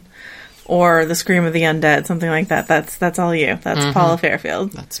dragon or the scream of the undead, something like that, that's all you. That's Paula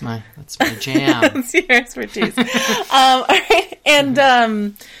Fairfield. That's my jam. That's your expertise. All right.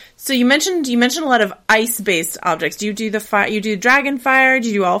 And so you mentioned a lot of ice-based objects. Do you do you do dragon fire? Do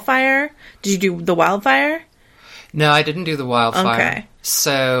you do all fire? Did you do the wildfire? No, I didn't do the wildfire. Okay.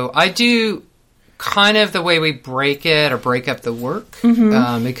 So I do kind of the way we break it or break up the work,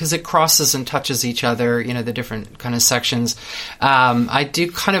 because it crosses and touches each other, the different kind of sections. I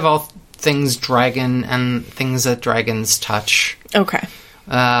do kind of all things dragon and things that dragons touch. Okay.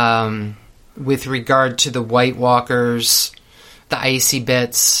 With regard to the White Walkers, the icy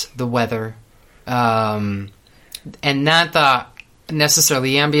bits, the weather, and not the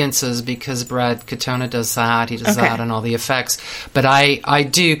necessarily ambiances, because Brad Katona does that. He does that and all the effects. But I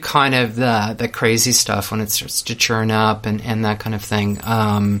do kind of the crazy stuff when it starts to churn up and that kind of thing.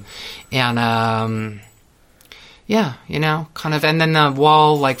 Kind of. And then the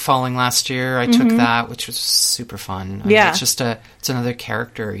wall falling last year, I took that, which was super fun. It's another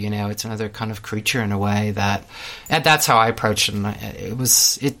character, it's another kind of creature in a way and that's how I approached it. And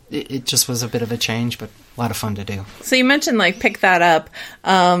it just was a bit of a change, but a lot of fun to do. So you mentioned Pick That Up.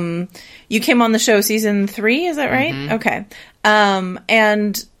 You came on the show season 3, is that right? Okay.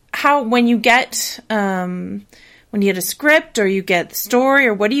 And how, when you get a script or you get the story,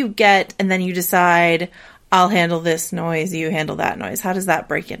 or what do you get, and then you decide, I'll handle this noise, you handle that noise. How does that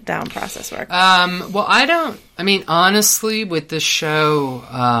break it down process work? Honestly, with this show,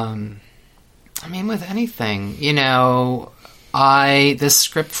 with anything, the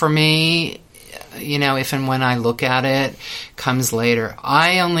script for me, if and when I look at it, comes later.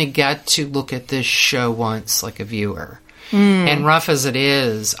 I only get to look at this show once, like a viewer. And rough as it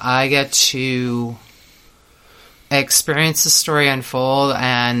is, I get to experience the story unfold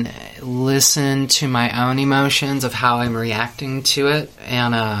and listen to my own emotions of how I'm reacting to it.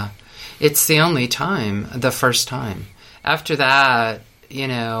 And it's the only time, the first time. After that,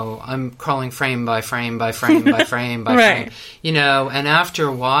 I'm crawling frame by frame by frame by frame by right. frame. And after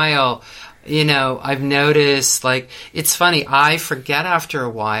a while, I've noticed, it's funny, I forget after a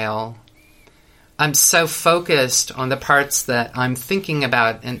while. I'm so focused on the parts that I'm thinking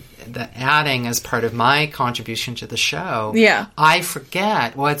about and the adding as part of my contribution to the show. Yeah. I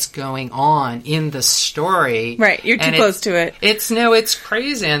forget what's going on in the story. Right. You're too close to it. It's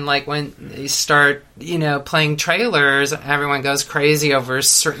crazy. And when they start, playing trailers, everyone goes crazy over a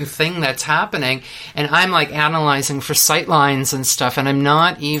certain thing that's happening. And I'm analyzing for sightlines and stuff. And I'm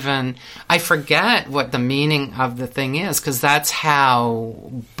not even, I forget what the meaning of the thing is, because that's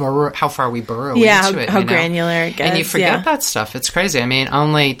how far we burrow into it. How granular it gets. And you forget that stuff. It's crazy.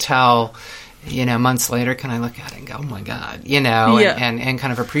 Only till, months later can I look at it and go, oh my God, and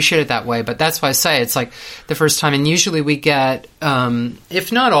kind of appreciate it that way. But that's why I say it's the first time. And usually we get,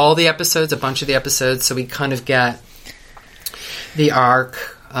 if not all the episodes, a bunch of the episodes. So we kind of get the arc.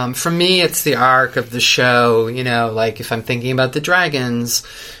 For me, it's the arc of the show, if I'm thinking about the dragons,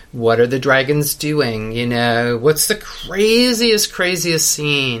 what are the dragons doing? What's the craziest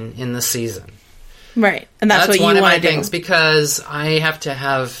scene in the season? Right. And that's what you one of want my to things, do. because I have to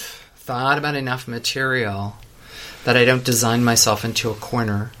have thought about enough material that I don't design myself into a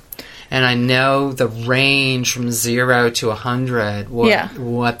corner. And I know the range from 0 to 100,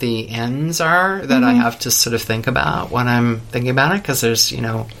 what the ends are that I have to sort of think about when I'm thinking about it, because there's,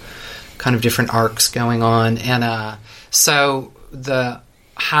 kind of different arcs going on. And so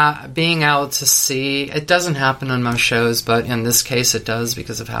being able to see, it doesn't happen on most shows, but in this case it does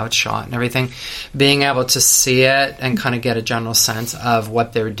because of how it's shot and everything. Being able to see it and kind of get a general sense of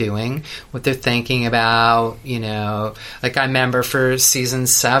what they're doing, what they're thinking about, I remember for season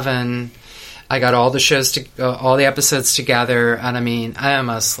 7, I got all the episodes together, and I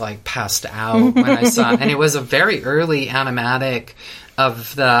almost passed out when I saw it. And it was a very early animatic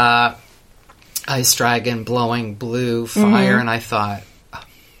of the ice dragon blowing blue fire, and I thought,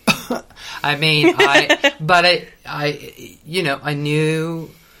 I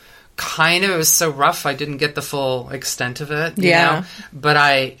knew kind of, it was so rough I didn't get the full extent of it, you Yeah. know? But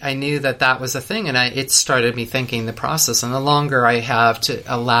I knew that was a thing, and it started me thinking the process. And the longer I have to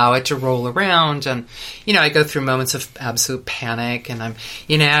allow it to roll around, and, you know, I go through moments of absolute panic, and I'm,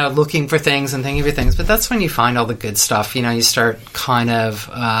 you know, looking for things and thinking of things, but that's when you find all the good stuff. You know, you start kind of,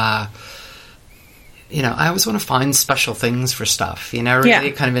 you know, I always want to find special things for stuff, you know,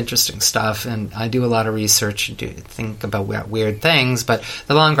 really kind of interesting stuff. And I do a lot of research and think about weird things. But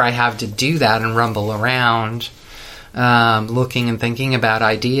the longer I have to do that and rumble around, looking and thinking about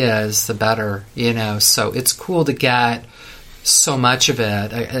ideas, the better, you know. So it's cool to get so much of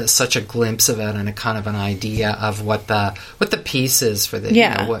it, such a glimpse of it, and a kind of an idea of what the piece is for the, you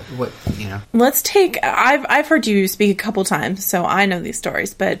know, what you know. Let's take, I've heard you speak a couple times, so I know these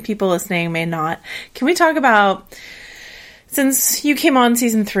stories, but people listening may not. Can we talk about, since you came on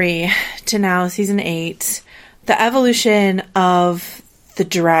season 3 to now season 8, the evolution of the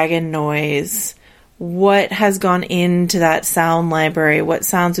dragon noise? What has gone into that sound library? What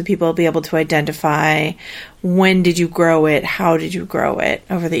sounds would people be able to identify? When did you grow it? How did you grow it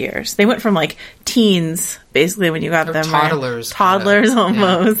over the years? They went from like teens, basically, when you got them. Toddlers. Toddlers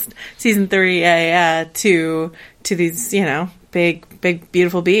almost. Yeah. Season 3, to these, you know, big,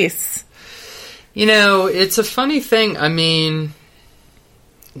 beautiful beasts. You know, it's a funny thing. I mean,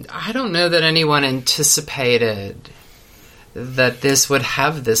 I don't know that anyone anticipated that this would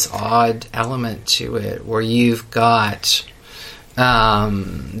have this odd element to it, where you've got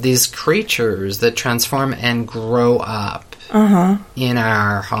these creatures that transform and grow up in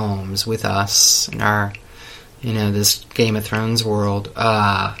our homes with us, in our, you know, this Game of Thrones world.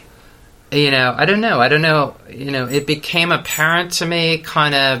 You know, I don't know, you know, it became apparent to me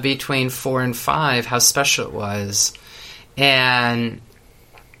kind of between 4 and 5 how special it was. And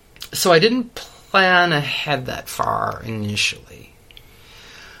so I didn't plan ahead that far initially,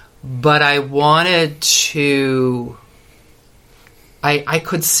 but I wanted to, I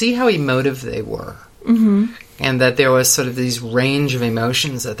could see how emotive they were, and that there was sort of these range of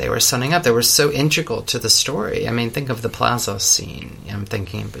emotions that they were setting up that were so integral to the story. I mean, think of the plaza scene, I'm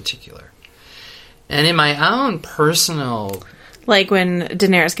thinking in particular. And in my own personal, like when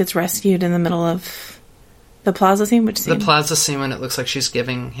Daenerys gets rescued in the middle of the plaza scene, which scene? The plaza scene when it looks like she's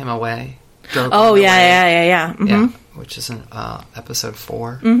giving him away. Oh, yeah. Mm-hmm. Yeah, which is in episode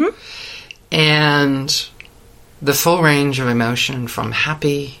 4. And the full range of emotion from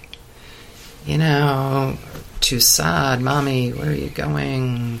happy, you know, to sad, mommy, where are you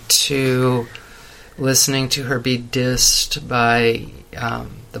going, to listening to her be dissed by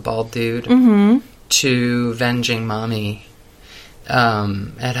the bald dude, to venging mommy.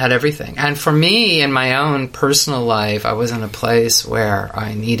 It had everything. And for me, in my own personal life, I was in a place where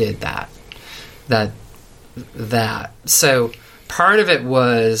I needed that. So part of it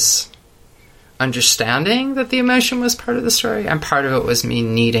was understanding that the emotion was part of the story, and part of it was me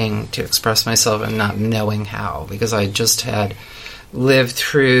needing to express myself and not knowing how, because I just had lived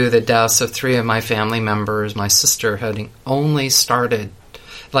through the deaths of 3 of my family members. My sister had only started,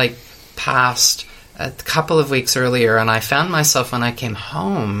 like, passed a couple of weeks earlier, and I found myself when I came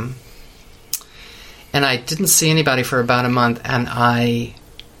home, and I didn't see anybody for about a month, and I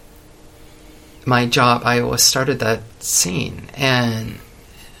started that scene, and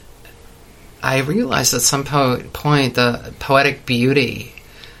I realized at some point the poetic beauty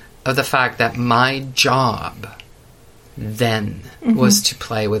of the fact that my job then was to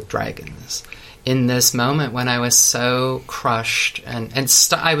play with dragons. In this moment when I was so crushed, and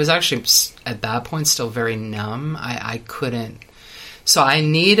I was actually at that point still very numb. I couldn't. So I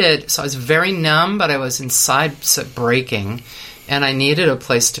was very numb, but I was inside breaking, and I needed a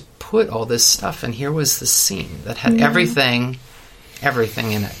place to put all this stuff, and here was the scene that had everything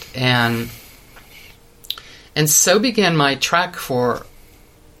in it. And so began my trek for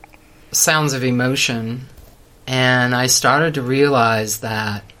sounds of emotion, and I started to realize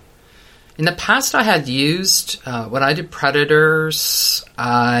that in the past I had used, when I did Predators,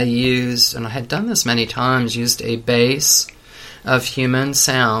 I used, and I had done this many times, used a base of human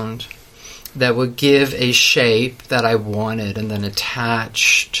sound that would give a shape that I wanted, and then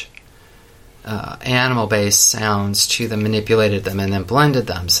attached animal-based sounds to them, manipulated them, and then blended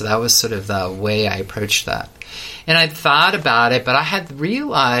them. So that was sort of the way I approached that. And I'd thought about it, but I had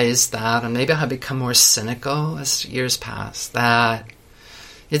realized that, and maybe I had become more cynical as years passed, that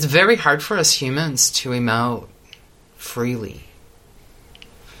it's very hard for us humans to emote freely.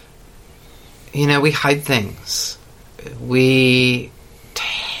 You know, we hide things. We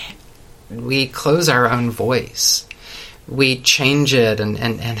close our own voice. We change it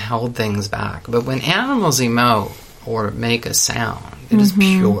and hold things back. But when animals emote or make a sound, it is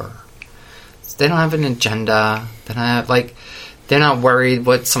pure. They don't have an agenda. They don't have, like, they're not worried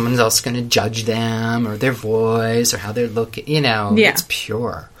what someone else is going to judge them or their voice or how they're looking. You know, it's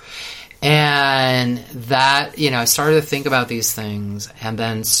pure. And that, you know, I started to think about these things and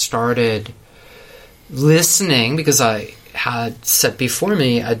then started listening, because I had set before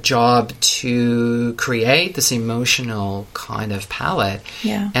me a job to create this emotional kind of palette,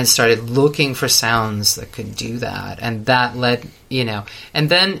 and started looking for sounds that could do that. And that led, you know, and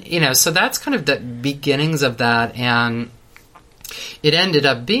then, you know, so that's kind of the beginnings of that. And it ended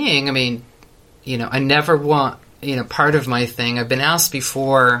up being, I mean, you know, I never want, you know, part of my thing, I've been asked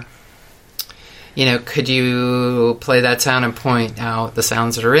before, you know, could you play that sound and point out the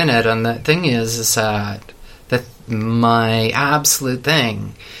sounds that are in it? And the thing is that my absolute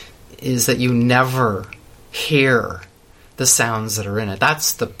thing is that you never hear the sounds that are in it.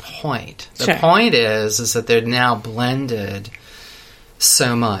 That's the point. The point is that they're now blended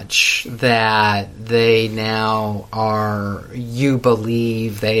so much that they now are, you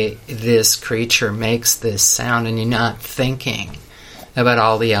believe this creature makes this sound, and you're not thinking about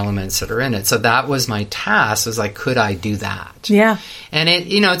all the elements that are in it. So that was my task, was like, could I do that? Yeah. And it,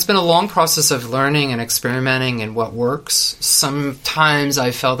 you know, it's been a long process of learning and experimenting and what works. Sometimes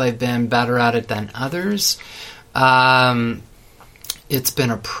I felt I've been better at it than others. It's been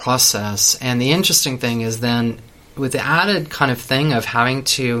a process. And the interesting thing is then, with the added kind of thing of having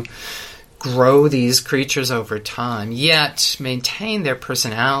to grow these creatures over time, yet maintain their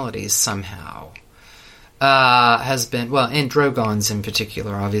personalities somehow, has been, well, and Drogon's in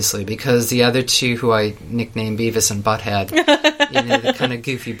particular, obviously, because the other two, who I nicknamed Beavis and Butthead, you know, the kind of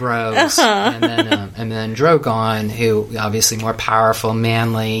goofy bros, and then Drogon, who obviously more powerful,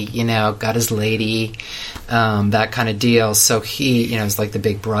 manly, you know, got his lady, that kind of deal. So he, you know, is like the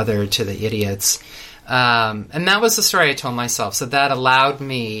big brother to the idiots. And that was the story I told myself. So that allowed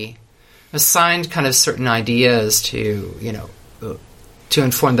me, assigned kind of certain ideas to, you know, to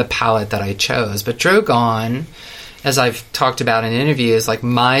inform the palette that I chose. But Drogon, as I've talked about in interviews, like,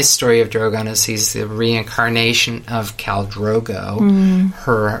 my story of Drogon is he's the reincarnation of Khal Drogo,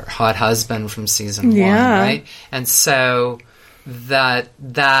 her hot husband from season 1, right? And so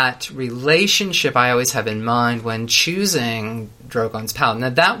that relationship I always have in mind when choosing Drogon's palette. Now,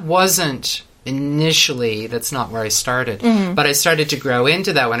 that wasn't initially, that's not where I started. But I started to grow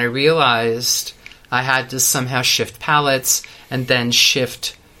into that when I realized I had to somehow shift palettes and then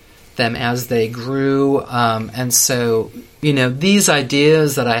shift them as they grew. And so, you know, these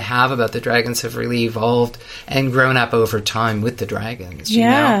ideas that I have about the dragons have really evolved and grown up over time with the dragons, you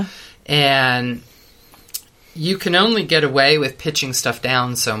know? And you can only get away with pitching stuff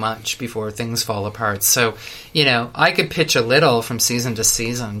down so much before things fall apart. So, you know, I could pitch a little from season to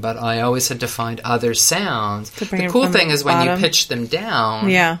season, but I always had to find other sounds. The cool thing is when you pitch them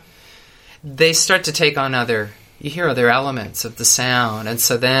down, they start to take on you hear other elements of the sound, and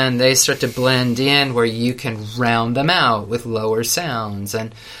so then they start to blend in where you can round them out with lower sounds.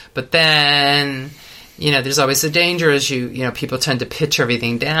 But then, you know, there's always the danger as you know, people tend to pitch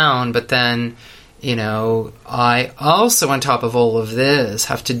everything down, but then, you know, I also, on top of all of this,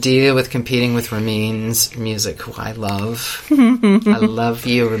 have to deal with competing with Ramin's music, who I love. I love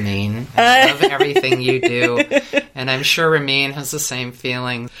you, Ramin. I love everything you do. And I'm sure Ramin has the same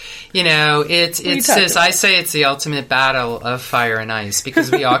feeling. You know, I say it's the ultimate battle of fire and ice,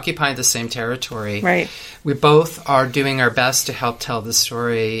 because we occupy the same territory. Right. We both are doing our best to help tell the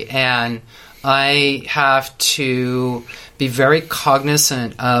story. And I have to be very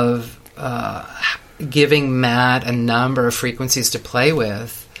cognizant of giving Matt a number of frequencies to play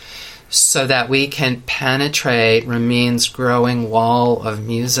with so that we can penetrate Ramin's growing wall of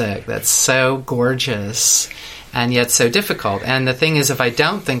music that's so gorgeous and yet so difficult. And the thing is, if I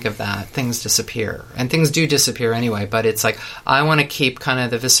don't think of that, things disappear. And things do disappear anyway, but it's like, I want to keep kind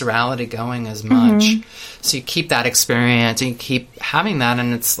of the viscerality going as much. So you keep that experience, and you keep having that,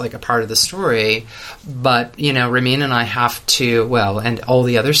 and it's like a part of the story. But, you know, Ramin and I have to, well, and all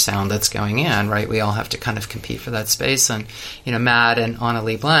the other sound that's going in, right? We all have to kind of compete for that space. And, you know, Matt and Anna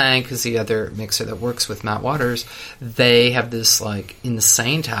Lee Blank, who's the other mixer that works with Matt Waters, they have this, like,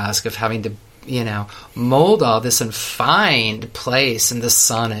 insane task of having to, you know, mold all this and find place in the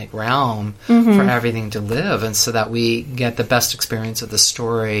sonic realm for everything to live, and so that we get the best experience of the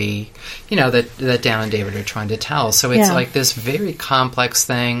story, you know, that Dan and David are trying to tell. So it's like this very complex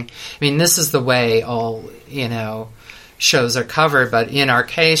thing. I mean, this is the way all, you know, shows are covered, but in our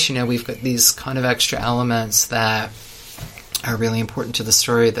case, you know, we've got these kind of extra elements that are really important to the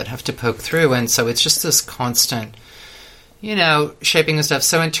story that have to poke through, and so it's just this constant, shaping and stuff.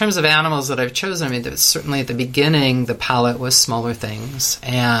 So in terms of animals that I've chosen, I mean, certainly at the beginning, the palette was smaller things.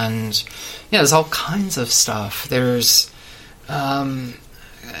 And, there's all kinds of stuff. There's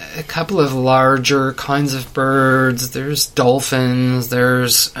a couple of larger kinds of birds. There's dolphins.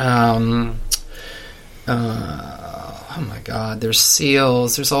 There's, oh my God, there's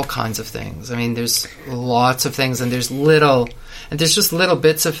seals. There's all kinds of things. I mean, there's lots of things, and there's just little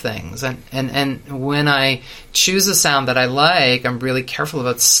bits of things. And when I choose a sound that I like, I'm really careful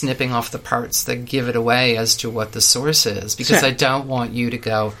about snipping off the parts that give it away as to what the source is, because Sure. I don't want you to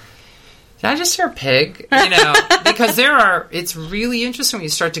go, did I just hear a pig? Because it's really interesting when you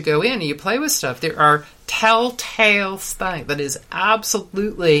start to go in and you play with stuff. There are telltale things that is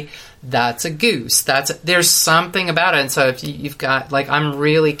absolutely, that's a goose. There's something about it. And so if you've got, I'm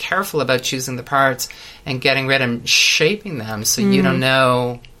really careful about choosing the parts and getting rid and shaping them so you don't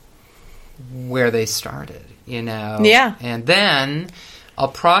know where they started, Yeah. And then I'll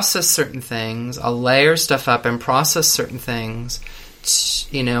process certain things. I'll layer stuff up and process certain things.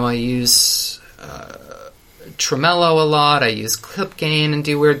 I use tremolo a lot. I use clip gain and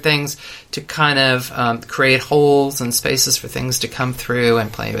do weird things to kind of create holes and spaces for things to come through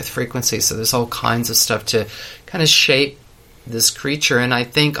and play with frequency. So there's all kinds of stuff to kind of shape this creature. And I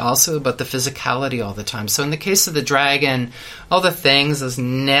think also about the physicality all the time. So in the case of the dragon, all the things, those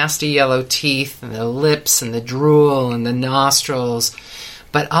nasty yellow teeth and the lips and the drool and the nostrils.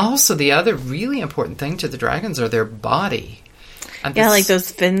 But also the other really important thing to the dragons are their body. And like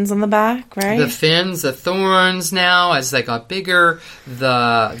those fins on the back, right? The fins, the thorns now, as they got bigger,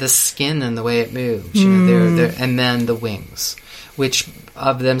 the skin and the way it moves, and then the wings, which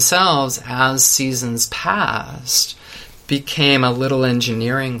of themselves, as seasons passed, became a little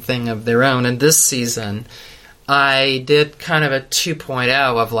engineering thing of their own. And this season, I did kind of a 2.0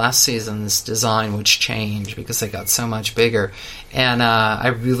 of last season's design, which changed because they got so much bigger. And I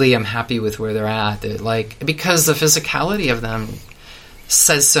really am happy with where they're at. Because the physicality of them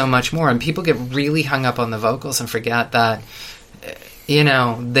says so much more, and people get really hung up on the vocals and forget that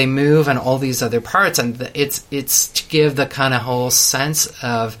they move and all these other parts, and it's to give the kind of whole sense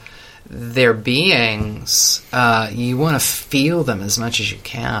of their beings. You want to feel them as much as you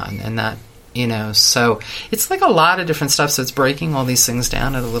can, and that so it's like a lot of different stuff. So it's breaking all these things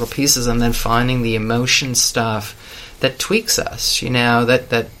down into little pieces and then finding the emotion stuff that tweaks us,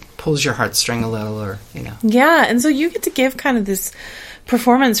 that pulls your heartstring a little, or Yeah, and so you get to give kind of this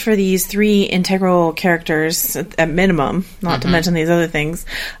performance for these three integral characters at minimum, not to mention these other things.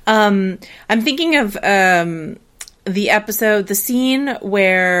 I'm thinking of the scene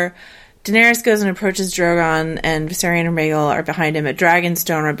where Daenerys goes and approaches Drogon, and Viserion and Rhaegal are behind him at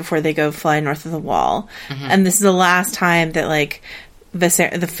Dragonstone right before they go fly north of the Wall. And this is the last time that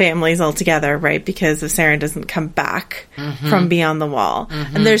the family's all together, right? Because Viserion doesn't come back from beyond the Wall.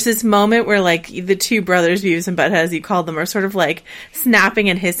 And there's this moment where the two brothers, Beavis and Butthead, as you called them, are sort of snapping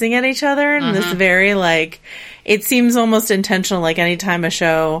and hissing at each other. And this very it seems almost intentional. Anytime a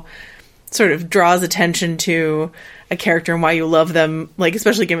show sort of draws attention to a character and why you love them,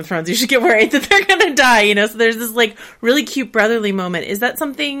 especially Game of Thrones, you should get worried that they're gonna die, So there's this really cute brotherly moment. Is that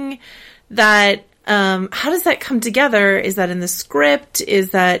something that how does that come together? Is that in the script?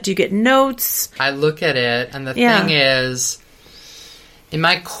 Do you get notes? I look at it, and the thing is, in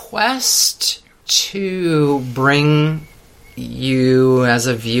my quest to bring you as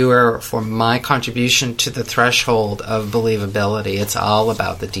a viewer for my contribution to the threshold of believability, it's all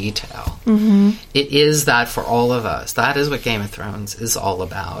about the detail. It is that for all of us. That is what Game of Thrones is all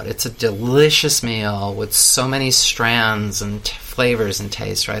about. It's a delicious meal with so many strands and flavors and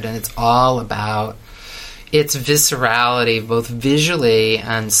tastes, right? And it's all about its viscerality, both visually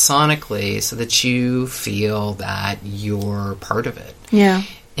and sonically, so that you feel that you're part of it. Yeah.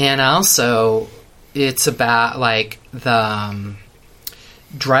 And also, it's about the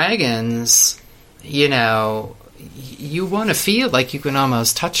dragons, you want to feel like you can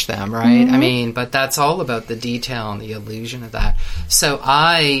almost touch them, right? I mean, but that's all about the detail and the illusion of that. So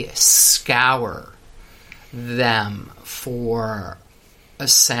I scour them for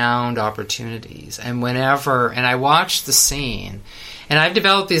sound opportunities, and I watch the scene, and I've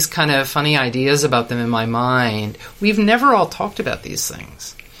developed these kind of funny ideas about them in my mind. We've never all talked about these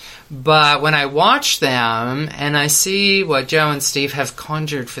things. But when I watch them and I see what Joe and Steve have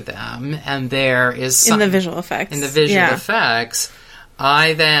conjured for them, and there is in the visual effects. effects,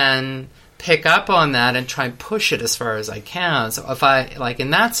 I then pick up on that and try and push it as far as I can. So if I, like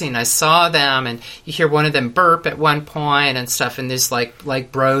in that scene, I saw them and you hear one of them burp at one point and stuff, and there's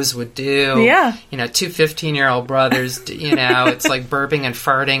like bros would do. Yeah. You know, two 15-year-old brothers, you know, it's like burping and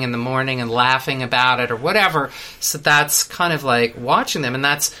farting in the morning and laughing about it or whatever. So that's kind of like watching them. And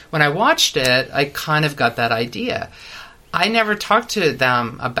that's, when I watched it, I kind of got that idea. I never talked to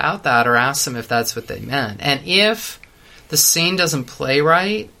them about that or asked them if that's what they meant. And if the scene doesn't play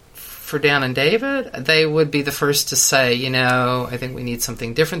right for Dan and David, they would be the first to say, you know, I think we need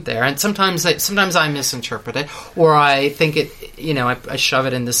something different there. And sometimes I misinterpret it, or I think it, you know, I shove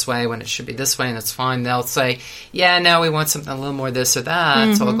it in this way when it should be this way, and it's fine. They'll say, yeah, no, we want something a little more this or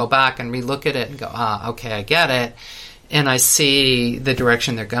that. So I'll go back and relook at it and go, okay, I get it. And I see the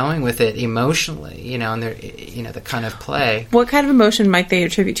direction they're going with it emotionally, you know, and they're, you know, the kind of play. What kind of emotion might they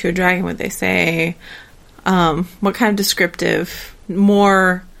attribute to a dragon? Would they say, what kind of descriptive,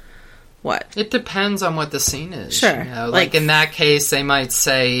 more, what? It depends on what the scene is. Sure. You know? Like in that case, they might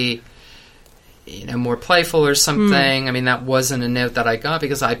say, you know, more playful or something. I mean, that wasn't a note that I got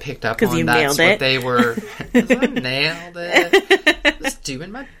because I picked up on that's what they were. I nailed it. I was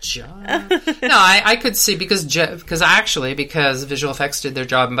doing my job. No, I could see because visual effects did their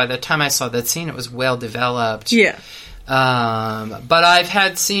job, and by the time I saw that scene, it was well developed. Yeah. But I've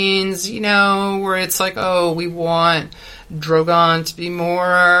had scenes, you know, where it's like, oh, we want Drogon to be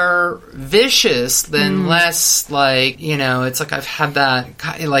more vicious than less, like, you know, it's like I've had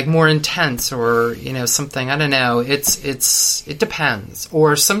that, like, more intense or, you know, something. I don't know. It depends.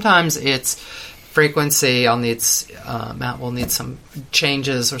 Or sometimes it's frequency. Matt will need some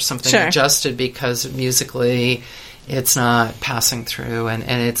changes or something adjusted because musically it's not passing through. And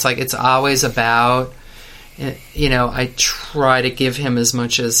it's like, it's always about, you know, I try to give him as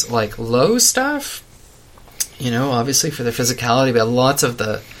much as, like, low stuff, you know, obviously for the physicality, but lots of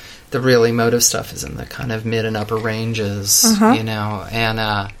the real emotive stuff is in the kind of mid and upper ranges, you know,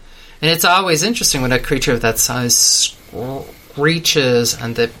 and it's always interesting when a creature of that size screeches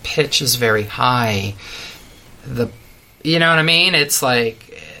and the pitch is very high. You know what I mean? It's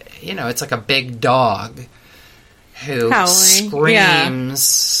like, you know, it's like a big dog who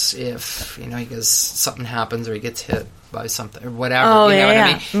screams if, you know, because something happens or he gets hit by something or whatever. What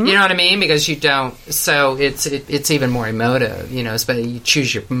I mean? You know what I mean? Because you don't. So it's even more emotive. You know, but you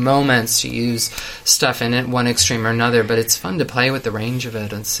choose your moments to use stuff in it, one extreme or another. But it's fun to play with the range of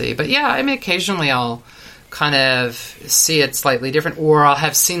it and see. But yeah, I mean, occasionally I'll kind of see it slightly different, or I'll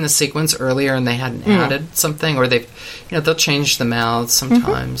have seen the sequence earlier and they hadn't added something, or they'll change the mouths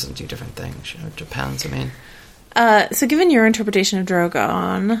sometimes and do different things. You know, it depends. I mean. So given your interpretation of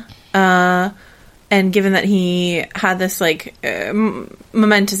Drogon, and given that he had this, like,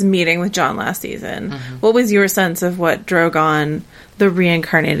 momentous meeting with Jon last season, what was your sense of what Drogon, the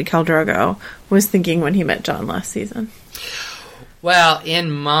reincarnated Khal Drogo, was thinking when he met Jon last season? Well,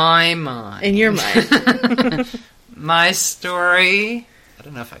 in my mind. In your mind. My story, I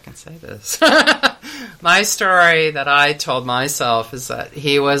don't know if I can say this. My story that I told myself is that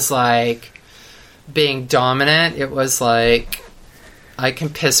he was, like, being dominant. It was like, I can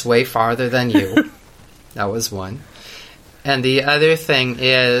piss way farther than you. That was one. And the other thing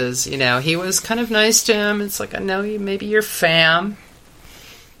is, you know, he was kind of nice to him. It's like, I know maybe you're fam.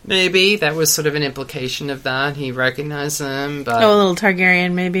 Maybe. That was sort of an implication of that. He recognized him. But, a little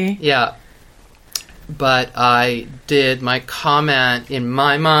Targaryen, maybe. Yeah. But I did my comment in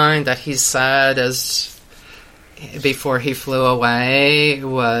my mind that he said as before he flew away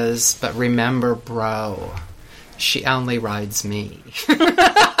was, but remember, bro, she only rides me.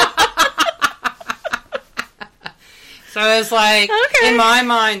 So it's like, in my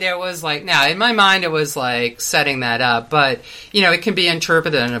mind, it was like setting that up. But, you know, it can be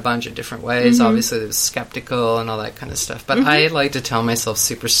interpreted in a bunch of different ways. Obviously, it was skeptical and all that kind of stuff. But I like to tell myself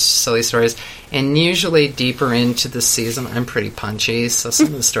super silly stories. And usually deeper into the season, I'm pretty punchy. So some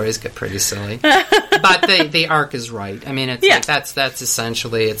of the stories get pretty silly. But the arc is right. I mean, it's like, that's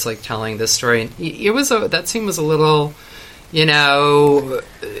essentially, it's like telling this story. And that scene was a little, you know...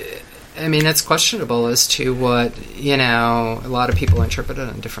 I mean, it's questionable as to what, you know, a lot of people interpret it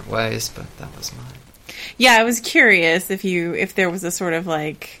in different ways, but that was mine. Yeah, I was curious if there was a sort of,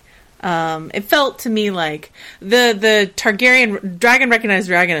 like, it felt to me like the Targaryen, dragon recognized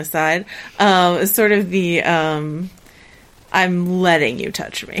dragon aside, is sort of the, I'm letting you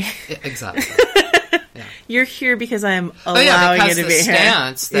touch me. Yeah, exactly. Yeah. You're here because I'm allowing you to be here.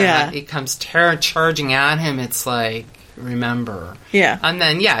 Stance that it comes charging at him, it's like, remember. Yeah. And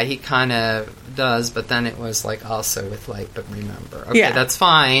then, he kind of does, but then it was, like, also with, like, but remember. Okay, that's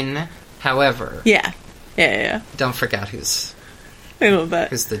fine. However. Yeah. Don't forget who's I love that.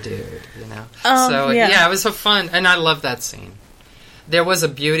 Who's the dude, you know? Yeah. It was so fun, and I love that scene. There was a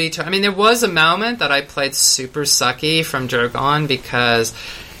beauty to... I mean, there was a moment that I played super sucky from Drogon because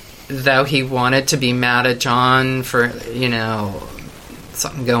though he wanted to be mad at Jon for, you know,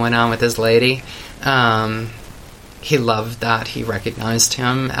 something going on with his lady, he loved that. He recognized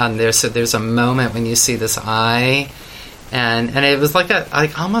him, and there's a moment when you see this eye, and it was like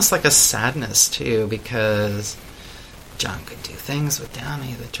almost like a sadness, too, because Jon could do things with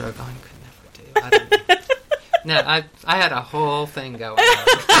Dany that Drogon could never do. I don't know. No, I had a whole thing going on.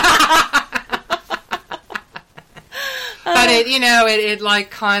 But it like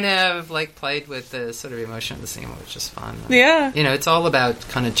kind of like played with the sort of emotion of the scene, which is fun. Yeah. You know, it's all about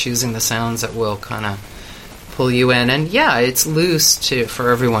kind of choosing the sounds that will kind of pull you in. And yeah, it's loose for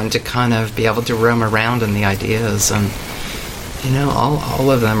everyone to kind of be able to roam around in the ideas. And, you know,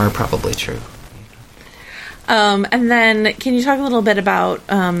 all of them are probably true. And then, can you talk a little bit about,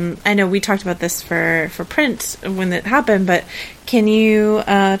 I know we talked about this for print when it happened, but can you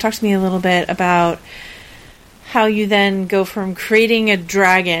talk to me a little bit about how you then go from creating a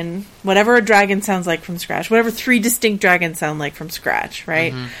dragon, whatever a dragon sounds like from scratch, whatever 3 distinct dragons sound like from scratch,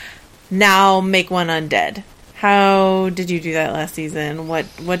 right? Mm-hmm. Now make one undead. How did you do that last season? What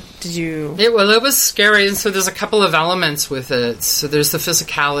did you... It was scary, and so there's a couple of elements with it. So there's the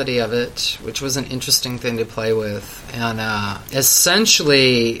physicality of it, which was an interesting thing to play with. And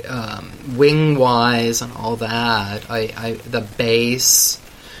essentially, wing-wise and all that, the base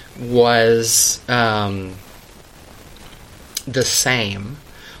was the same,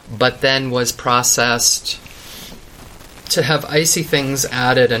 but then was processed to have icy things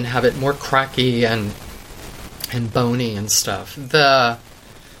added and have it more cracky and bony and stuff. The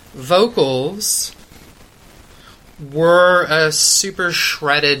vocals were a super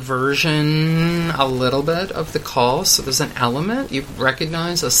shredded version, a little bit, of the call. So there's an element. You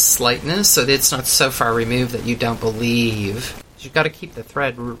recognize a slightness, so that it's not so far removed that you don't believe. You've got to keep the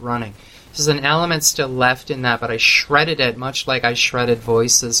thread running. There's an element still left in that, but I shredded it, much like I shredded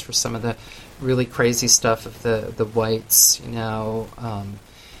voices for some of the really crazy stuff of the whites, you know.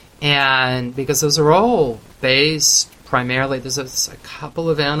 And because those are all based primarily, there's a couple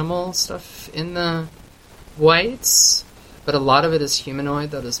of animal stuff in the whites, but a lot of it is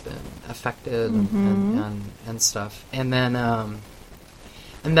humanoid that has been affected and stuff. And then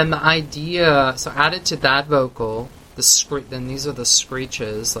the idea, so added to that vocal, then these are the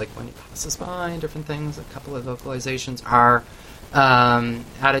screeches, like when he passes by and different things, a couple of vocalizations are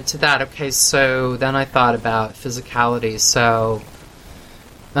added to that. Okay, so then I thought about physicality, so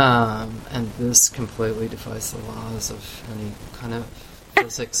and this completely defies the laws of any kind of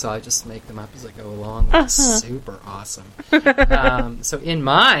physics, so I just make them up as I go along. It's super awesome. So in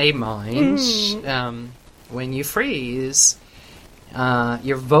my mind, when you freeze,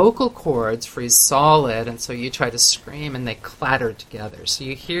 your vocal cords freeze solid, and so you try to scream and they clatter together. So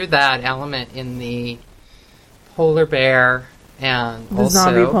you hear that element in the polar bear and the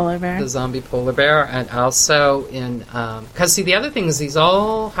zombie polar bear, and also in because see, the other thing is these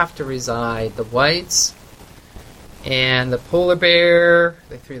all have to reside, the whites and the polar bear,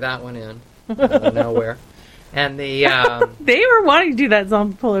 they threw that one in out of nowhere, and the they were wanting to do that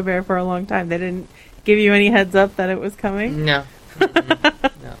zombie polar bear for a long time. They didn't give you any heads up that it was coming? No. No,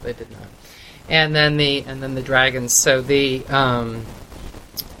 they did not. And then the dragons. So they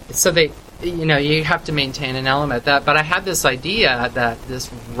you know, you have to maintain an element that. But I had this idea that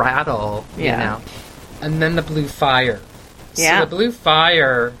this rattle, you know, and then the blue fire. Yeah. So the blue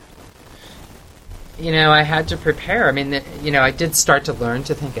fire, you know, I had to prepare. I mean, you know, I did start to learn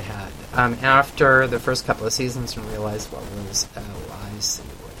to think ahead after the first couple of seasons and realized what was. I see.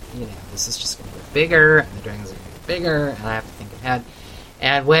 You know, this is just going to get bigger, and the dragons are going to get bigger, and I have to think ahead.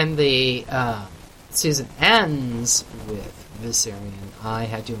 And when the season ends with Viserion, I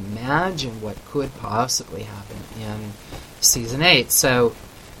had to imagine what could possibly happen in season 8. So,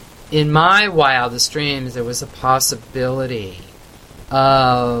 in my wildest dreams, there was a possibility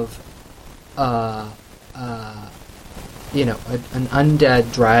of, you know, an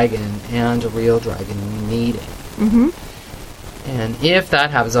undead dragon and a real dragon meeting. Mm-hmm. And if that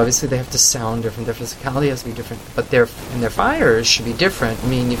happens, obviously they have to sound different. Their physicality has to be different, but their fires should be different. I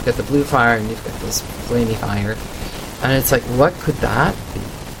mean, you've got the blue fire and you've got this flamey fire, and it's like, what could that be?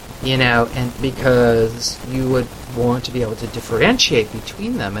 You know, and because you would want to be able to differentiate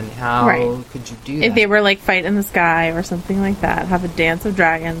between them, and how could you do that? If they were like fight in the sky or something like that, have a dance of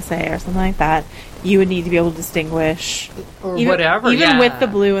dragons, say, or something like that, you would need to be able to distinguish, or whatever, even with the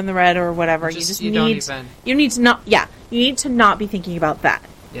blue and the red or whatever. You need to not be thinking about that.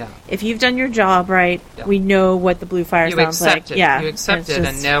 Yeah. If you've done your job right, Yeah. we know what the blue fire You sounds accept like. it. Yeah. You accept It's it just-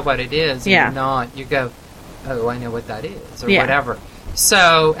 and know what it is. And Yeah. you're not, you go, oh, I know what that is, or Yeah. whatever.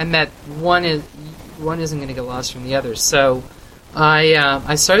 So, and that one isn't going to get lost from the other. So,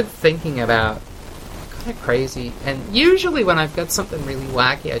 I started thinking about kind of crazy, and usually when I've got something really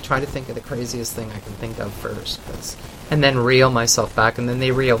wacky, I try to think of the craziest thing I can think of first, and then reel myself back, and then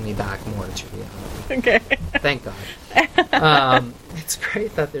they reel me back more to reality. Okay. Thank God. It's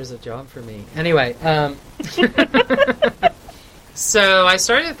great that there's a job for me. Anyway, so I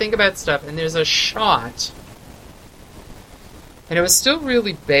started to think about stuff, and there's a shot, and it was still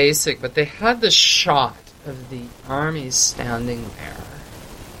really basic, but they had the shot of the army standing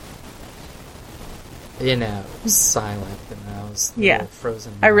there, silent, and those little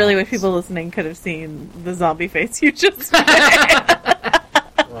frozen I really wish mouths. people listening could have seen the zombie face you just made.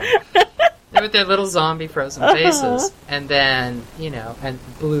 With their little zombie frozen faces, and then, and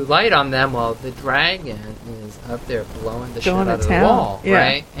blue light on them while the dragon is up there blowing the shit Going out to of town. the wall, Yeah.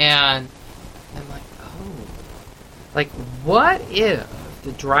 right? And I'm like, what if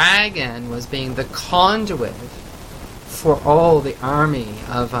the dragon was being the conduit for all the army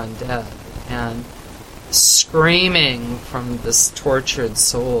of undead, and screaming from this tortured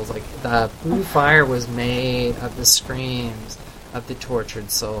souls, like the blue fire was made of the screams of the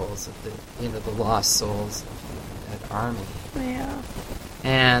tortured souls, of the the lost souls of that army. Yeah.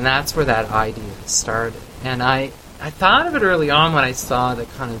 And that's where that idea started. And I thought of it early on when I saw the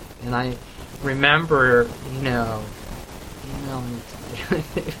kind of, and I remember, emailing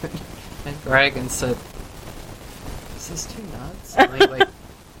David and Greg and said, "Is this too nuts? Like, what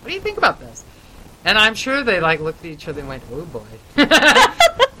do you think about this?" And I'm sure they looked at each other and went, "Oh boy."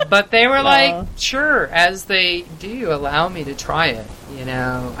 But they were like, sure, as they do, allow me to try it,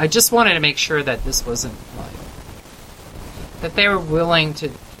 I just wanted to make sure that this wasn't that they were willing to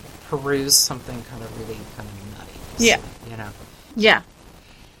peruse something kind of really kind of nutty. Yeah. Yeah.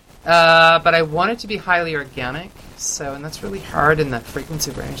 But I want it to be highly organic, and that's really hard in that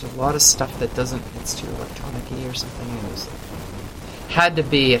frequency range. There's a lot of stuff that doesn't, it's too electronic-y or something.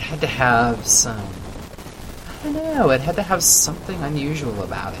 It had to have some, I don't know, it had to have something unusual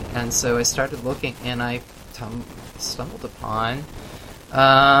about it. And so I started looking, and I stumbled upon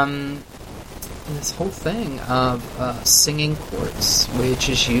this whole thing of singing quartz, which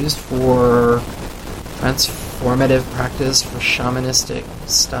is used for transformative practice, for shamanistic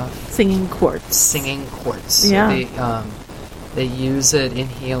stuff. Singing quartz. Singing quartz. Yeah. So they use it in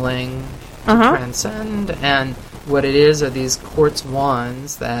healing to transcend, and what it is are these quartz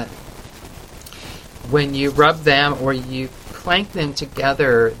wands that when you rub them or you clank them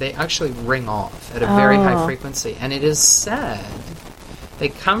together, they actually ring off at a very high frequency. And it is said they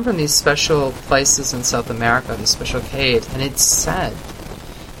come from these special places in South America, these special caves, and it's said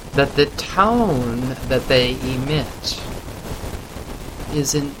that the tone that they emit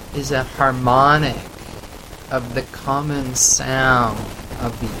is a harmonic of the common sound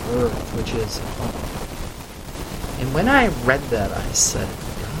of the earth, which is home. And when I read that, I said,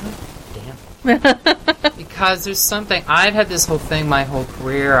 God damn it. Because there's something, I've had this whole thing my whole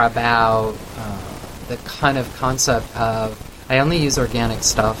career about the kind of concept of, I only use organic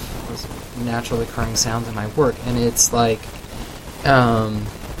stuff, naturally occurring sounds in my work, and it's like,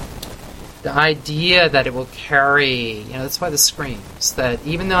 the idea that it will carry, that's why the screams, that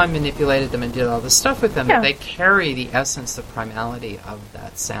even though I manipulated them and did all this stuff with them, that they carry the essence, the primality of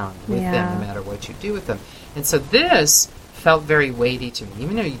that sound with them, no matter what you do with them. And so this felt very weighty to me,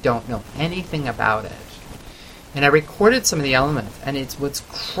 even though you don't know anything about it. And I recorded some of the elements, and it's what's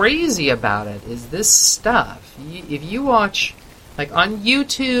crazy about it is this stuff, if you watch, like on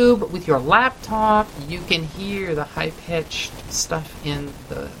YouTube with your laptop, you can hear the high-pitched stuff in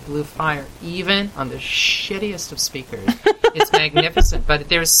the blue fire, even on the shittiest of speakers. It's magnificent, but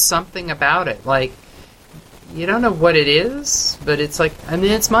there's something about it. Like, you don't know what it is, but it's like,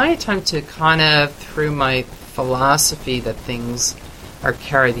 it's my attempt to kind of, through my philosophy that things are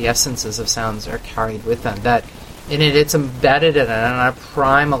carried, the essences of sounds are carried with them, that in it, it's embedded in it, and on a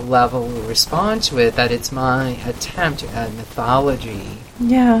primal level we respond to it, that it's my attempt to add mythology.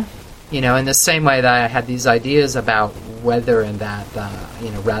 Yeah. In the same way that I had these ideas about weather and that,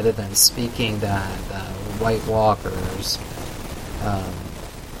 rather than speaking that White Walkers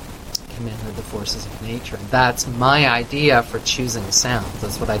commanded the forces of nature. And that's my idea for choosing sounds.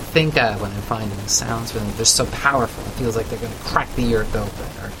 That's what I think of when I'm finding sounds. When they're so powerful, it feels like they're going to crack the earth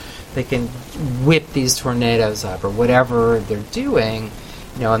open, or they can whip these tornadoes up, or whatever they're doing,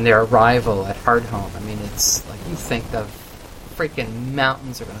 on their arrival at Hardhome. It's like you think of freaking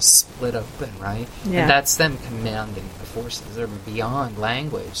mountains are going to split open, right? Yeah. And that's them commanding the forces. They're beyond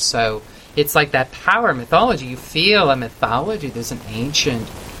language. So it's like that power mythology. You feel a mythology. There's an ancient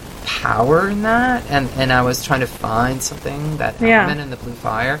power in that. And I was trying to find something, that element in the Blue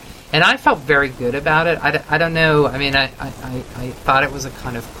Fire. And I felt very good about it. I don't know. I mean, I thought it was a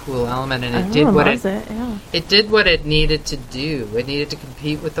kind of cool element, and it did what it did what it needed to do. It needed to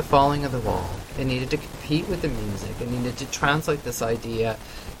compete with the falling of the wall. It needed to compete with the music. It needed to translate this idea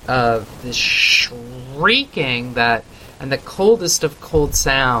of this shrieking and the coldest of cold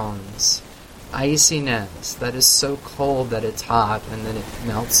sounds, iciness that is so cold that it's hot, and then it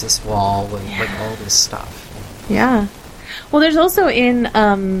melts this wall with all this stuff. Yeah. Well, there's also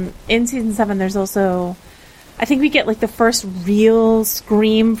in season 7, there's also, I think we get like the first real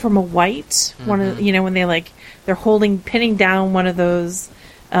scream from a white. One of when they're pinning down one of those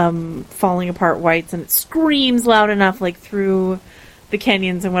falling apart whites, and it screams loud enough, like through the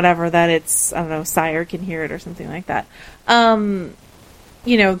canyons and whatever, that it's, I don't know, Sire can hear it or something like that. That's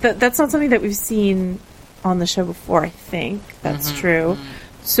not something that we've seen on the show before. I think that's true.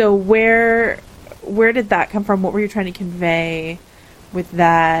 So where did that come from? What were you trying to convey with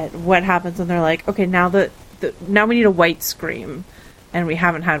that? What happens when they're like, okay, now now we need a white scream, and we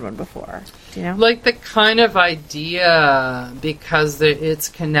haven't had one before? Do you know? Like the kind of idea, because it's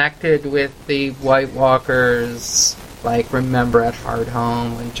connected with the White Walkers, like remember at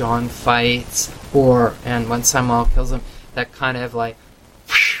Hardhome when Jon fights, and when Samwell kills him, that kind of like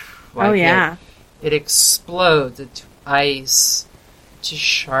it explodes into ice, to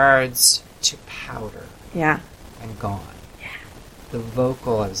shards, to powder. Yeah. And gone. Yeah. The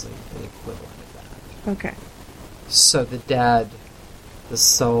vocal is like the equivalent of that. Okay. So the dead, the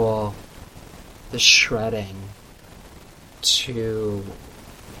soul, the shredding to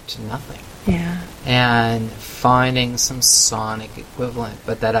nothing. Yeah. And finding some sonic equivalent,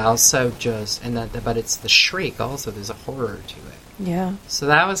 but that also but it's the shriek also. There's a horror to it. Yeah. So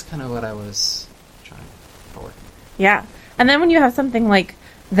that was kind of what I was trying for. Yeah. And then when you have something like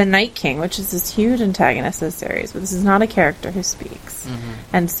the Night King, which is this huge antagonist of the series, but this is not a character who speaks.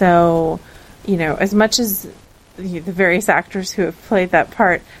 And so, as much as the various actors who have played that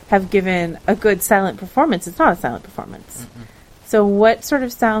part have given a good silent performance, it's not a silent performance. So what sort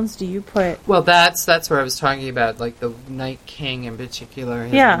of sounds do you put? Well, that's where I was talking about, like the Night King in particular.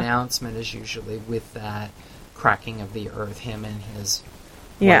 His announcement is usually with that cracking of the earth, him and his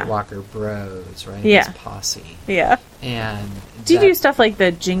White Walker bros, right? Yeah. His posse. Yeah. And do you do stuff like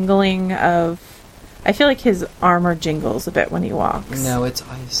the jingling of... I feel like his armor jingles a bit when he walks. No, it's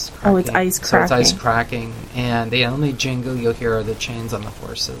ice cracking. Oh, it's ice cracking. So it's ice cracking, and the only jingle you'll hear are the chains on the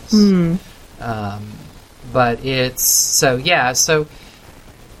horses. But it's... So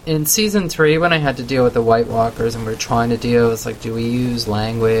in season 3, when I had to deal with the White Walkers, and we were trying to deal, it's like, do we use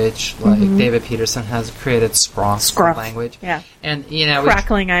language? Like, David Peterson has created scruff language. Yeah. And,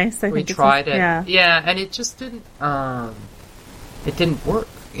 crackling ice, I think. We tried it. Yeah, and it just didn't... it didn't work.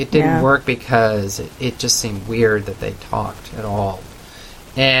 It didn't work because it just seemed weird that they talked at all.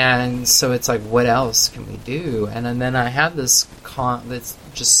 And so it's like, what else can we do? And then I had this that's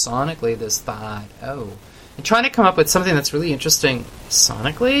just sonically this thought, and trying to come up with something that's really interesting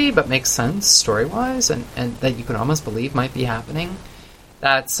sonically, but makes sense story-wise, and that you can almost believe might be happening.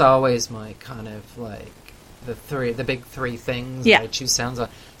 That's always my kind of like the big three things that I choose sounds on.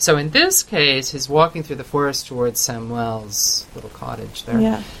 So in this case, he's walking through the forest towards Samwell's little cottage there.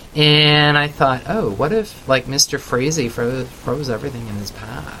 Yeah. And I thought, what if like Mr. Freezy froze everything in his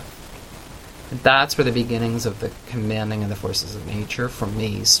path? And that's where the beginnings of the commanding of the forces of nature for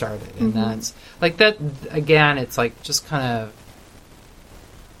me started. And that's like that again, it's like just kind of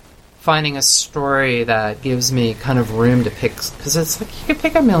finding a story that gives me kind of room to pick, because it's like you could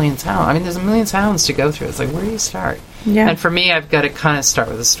pick a million towns. I mean, there's a million towns to go through. It's like, where do you start? Yeah. And for me, I've got to kind of start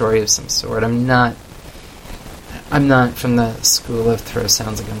with a story of some sort. I'm not from the school of throw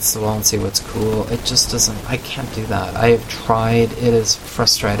sounds against the wall and see what's cool. It just doesn't. I can't do that. I have tried. It is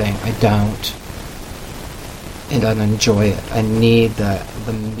frustrating. I don't enjoy it. I need the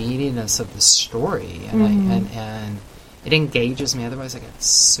meatiness of the story, and and it engages me. Otherwise, I get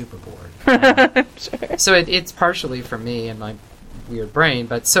super bored. Sure. So it's partially for me and my weird brain.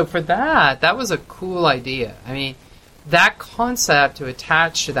 But so for that was a cool idea. I mean, that concept to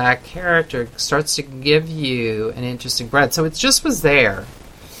attach to that character starts to give you an interesting breadth. So it just was there.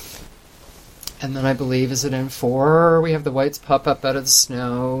 And then I believe, is it in 4, we have the whites pop up out of the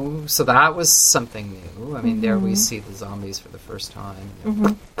snow. So that was something new. I mean, there we see the zombies for the first time.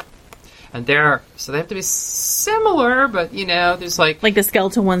 And they have to be similar, but, there's like the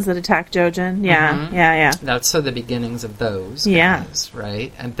skeletal ones that attack Jojen. Yeah, yeah. That's the beginnings of those Yeah. guys,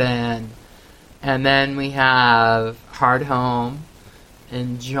 right? And then we have Hardhome,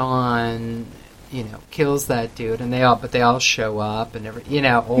 and John, kills that dude, and they all show up, and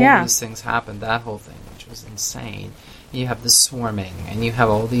these things happen. That whole thing, which was insane. You have the swarming, and you have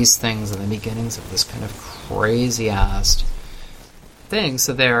all these things in the beginnings of this kind of crazy ass thing.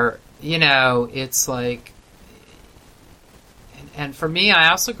 So they're, it's like, and for me, I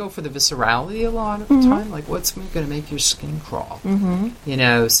also go for the viscerality a lot of the time. Like, what's going to make your skin crawl?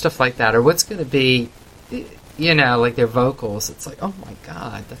 Stuff like that, or what's going to be. Like their vocals, it's like, oh my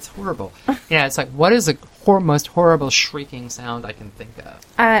god, that's horrible. It's like, what is the most horrible shrieking sound I can think of?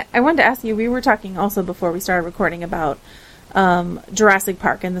 I wanted to ask you, we were talking also before we started recording about Jurassic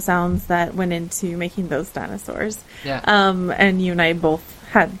Park and the sounds that went into making those dinosaurs. Yeah. And you and I both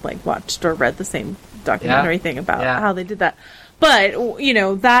had watched or read the same documentary thing about how they did that. But,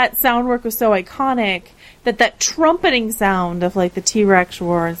 that sound work was so iconic that trumpeting sound of, the T-Rex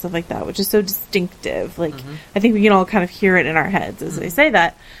roar and stuff like that, which is so distinctive. I think we can all kind of hear it in our heads as they say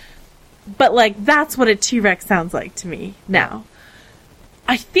that. But, that's what a T-Rex sounds like to me now.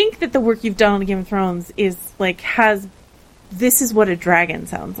 I think that the work you've done on Game of Thrones is, this is what a dragon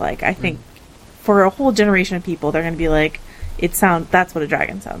sounds like. I think for a whole generation of people, they're going to be like, that's what a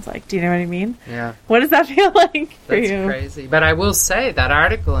dragon sounds like. Do you know what I mean? Yeah. What does that feel like for you? That's crazy. But I will say that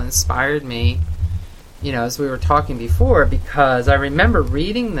article inspired me, as we were talking before, because I remember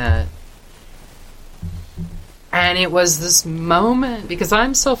reading that. And it was this moment, because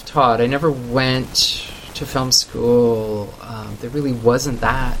I'm self-taught. I never went to film school. There really wasn't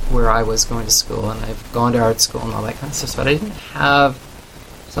that where I was going to school. And I've gone to art school and all that kind of stuff. But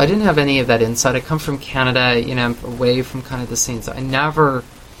I didn't have any of that insight. I come from Canada, away from kind of the scenes. I never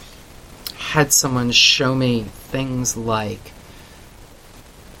had someone show me things like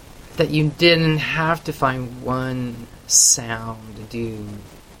that you didn't have to find one sound to do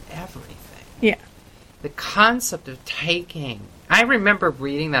everything. Yeah. The concept of taking... I remember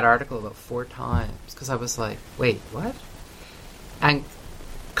reading that article about 4 times because I was like, wait, what? And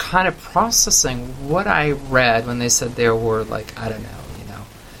kind of processing what I read when they said there were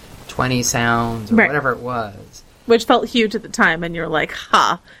 20 sounds or whatever it was. Which felt huge at the time, and you're like,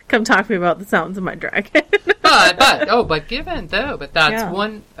 come talk to me about the sounds of my dragon. but that's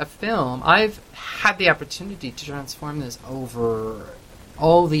a film. I've had the opportunity to transform this over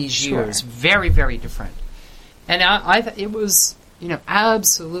all these years. Very, very different. And it was,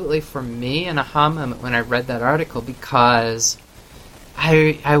 absolutely for me an aha moment when I read that article, because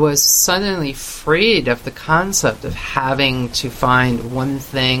I was suddenly freed of the concept of having to find one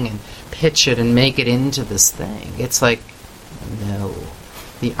thing and pitch it and make it into this thing. It's like, no.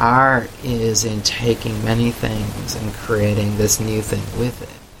 The art is in taking many things and creating this new thing with it.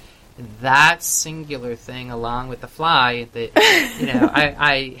 That singular thing, along with The Fly, that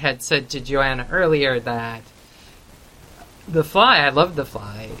I had said to Joanna earlier that The Fly, I loved The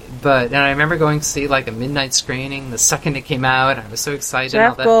Fly, and I remember going to see a midnight screening the second it came out, and I was so excited.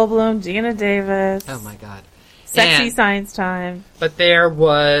 Jeff Goldblum, Gina Davis. Oh my god. Sexy science time. But there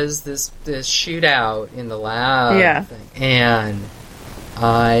was this shootout in the lab thing, and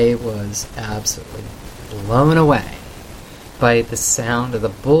I was absolutely blown away by the sound of the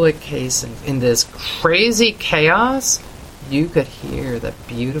bullet casing. In this crazy chaos, you could hear the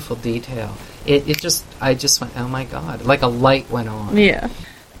beautiful detail. I just went, oh my god, like a light went on. Yeah.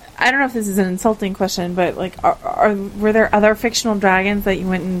 I don't know if this is an insulting question, but were there other fictional dragons that you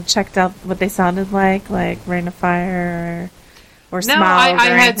went and checked out what they sounded like Rain of Fire or Smaug? No, I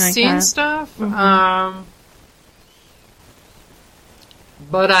had like seen that? stuff, Mm-hmm.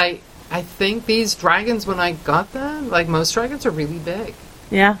 but I think these dragons, when I got them, most dragons are really big.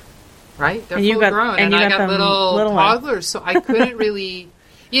 Yeah. Right? They're And you full got- grown, and and you I got got them little little toddlers, so I couldn't really...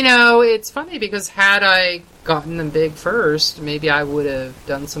 it's funny because had I gotten them big first, maybe I would have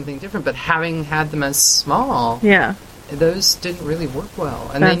done something different. But having had them as small, those didn't really work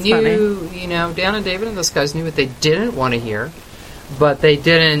well. And That's they knew, Dan and David and those guys knew what they didn't want to hear. But they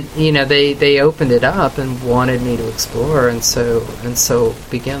didn't, they opened it up and wanted me to explore. And so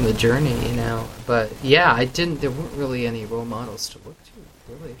began the journey, But yeah, there weren't really any role models to look to,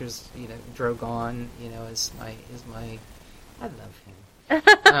 really. There's, Drogon, is my, I love him.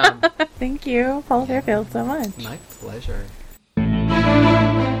 Thank you, Paul Fairfield, so much. My pleasure.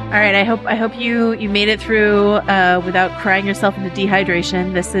 All right, I hope you made it through without crying yourself into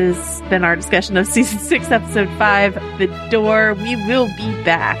dehydration. This has been our discussion of season 6, episode 5, The Door. We will be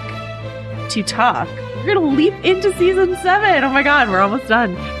back to talk we're going to leap into season 7. Oh my God, we're almost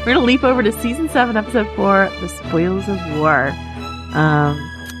done. We're going to leap over to season 7, episode 4, The Spoils of War,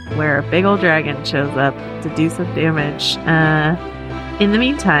 where a big old dragon shows up to do some damage. In the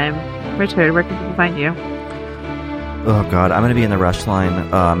meantime, Richard, where can people find you? Oh God, I'm going to be in the rush line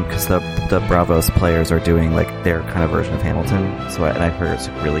because the Bravos players are doing like their kind of version of Hamilton. And I've heard it's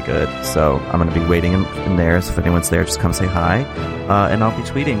really good. So I'm going to be waiting in there. So if anyone's there, just come say hi. And I'll be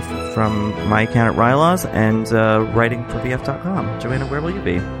tweeting from my account at Rylaws and writing for VF.com. Joanna, where will you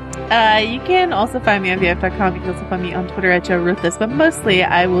be? You can also find me on VF.com. You can also find me on Twitter at Joe Ruthless. But mostly,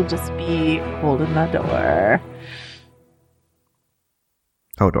 I will just be holding the door.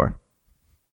 Hodor.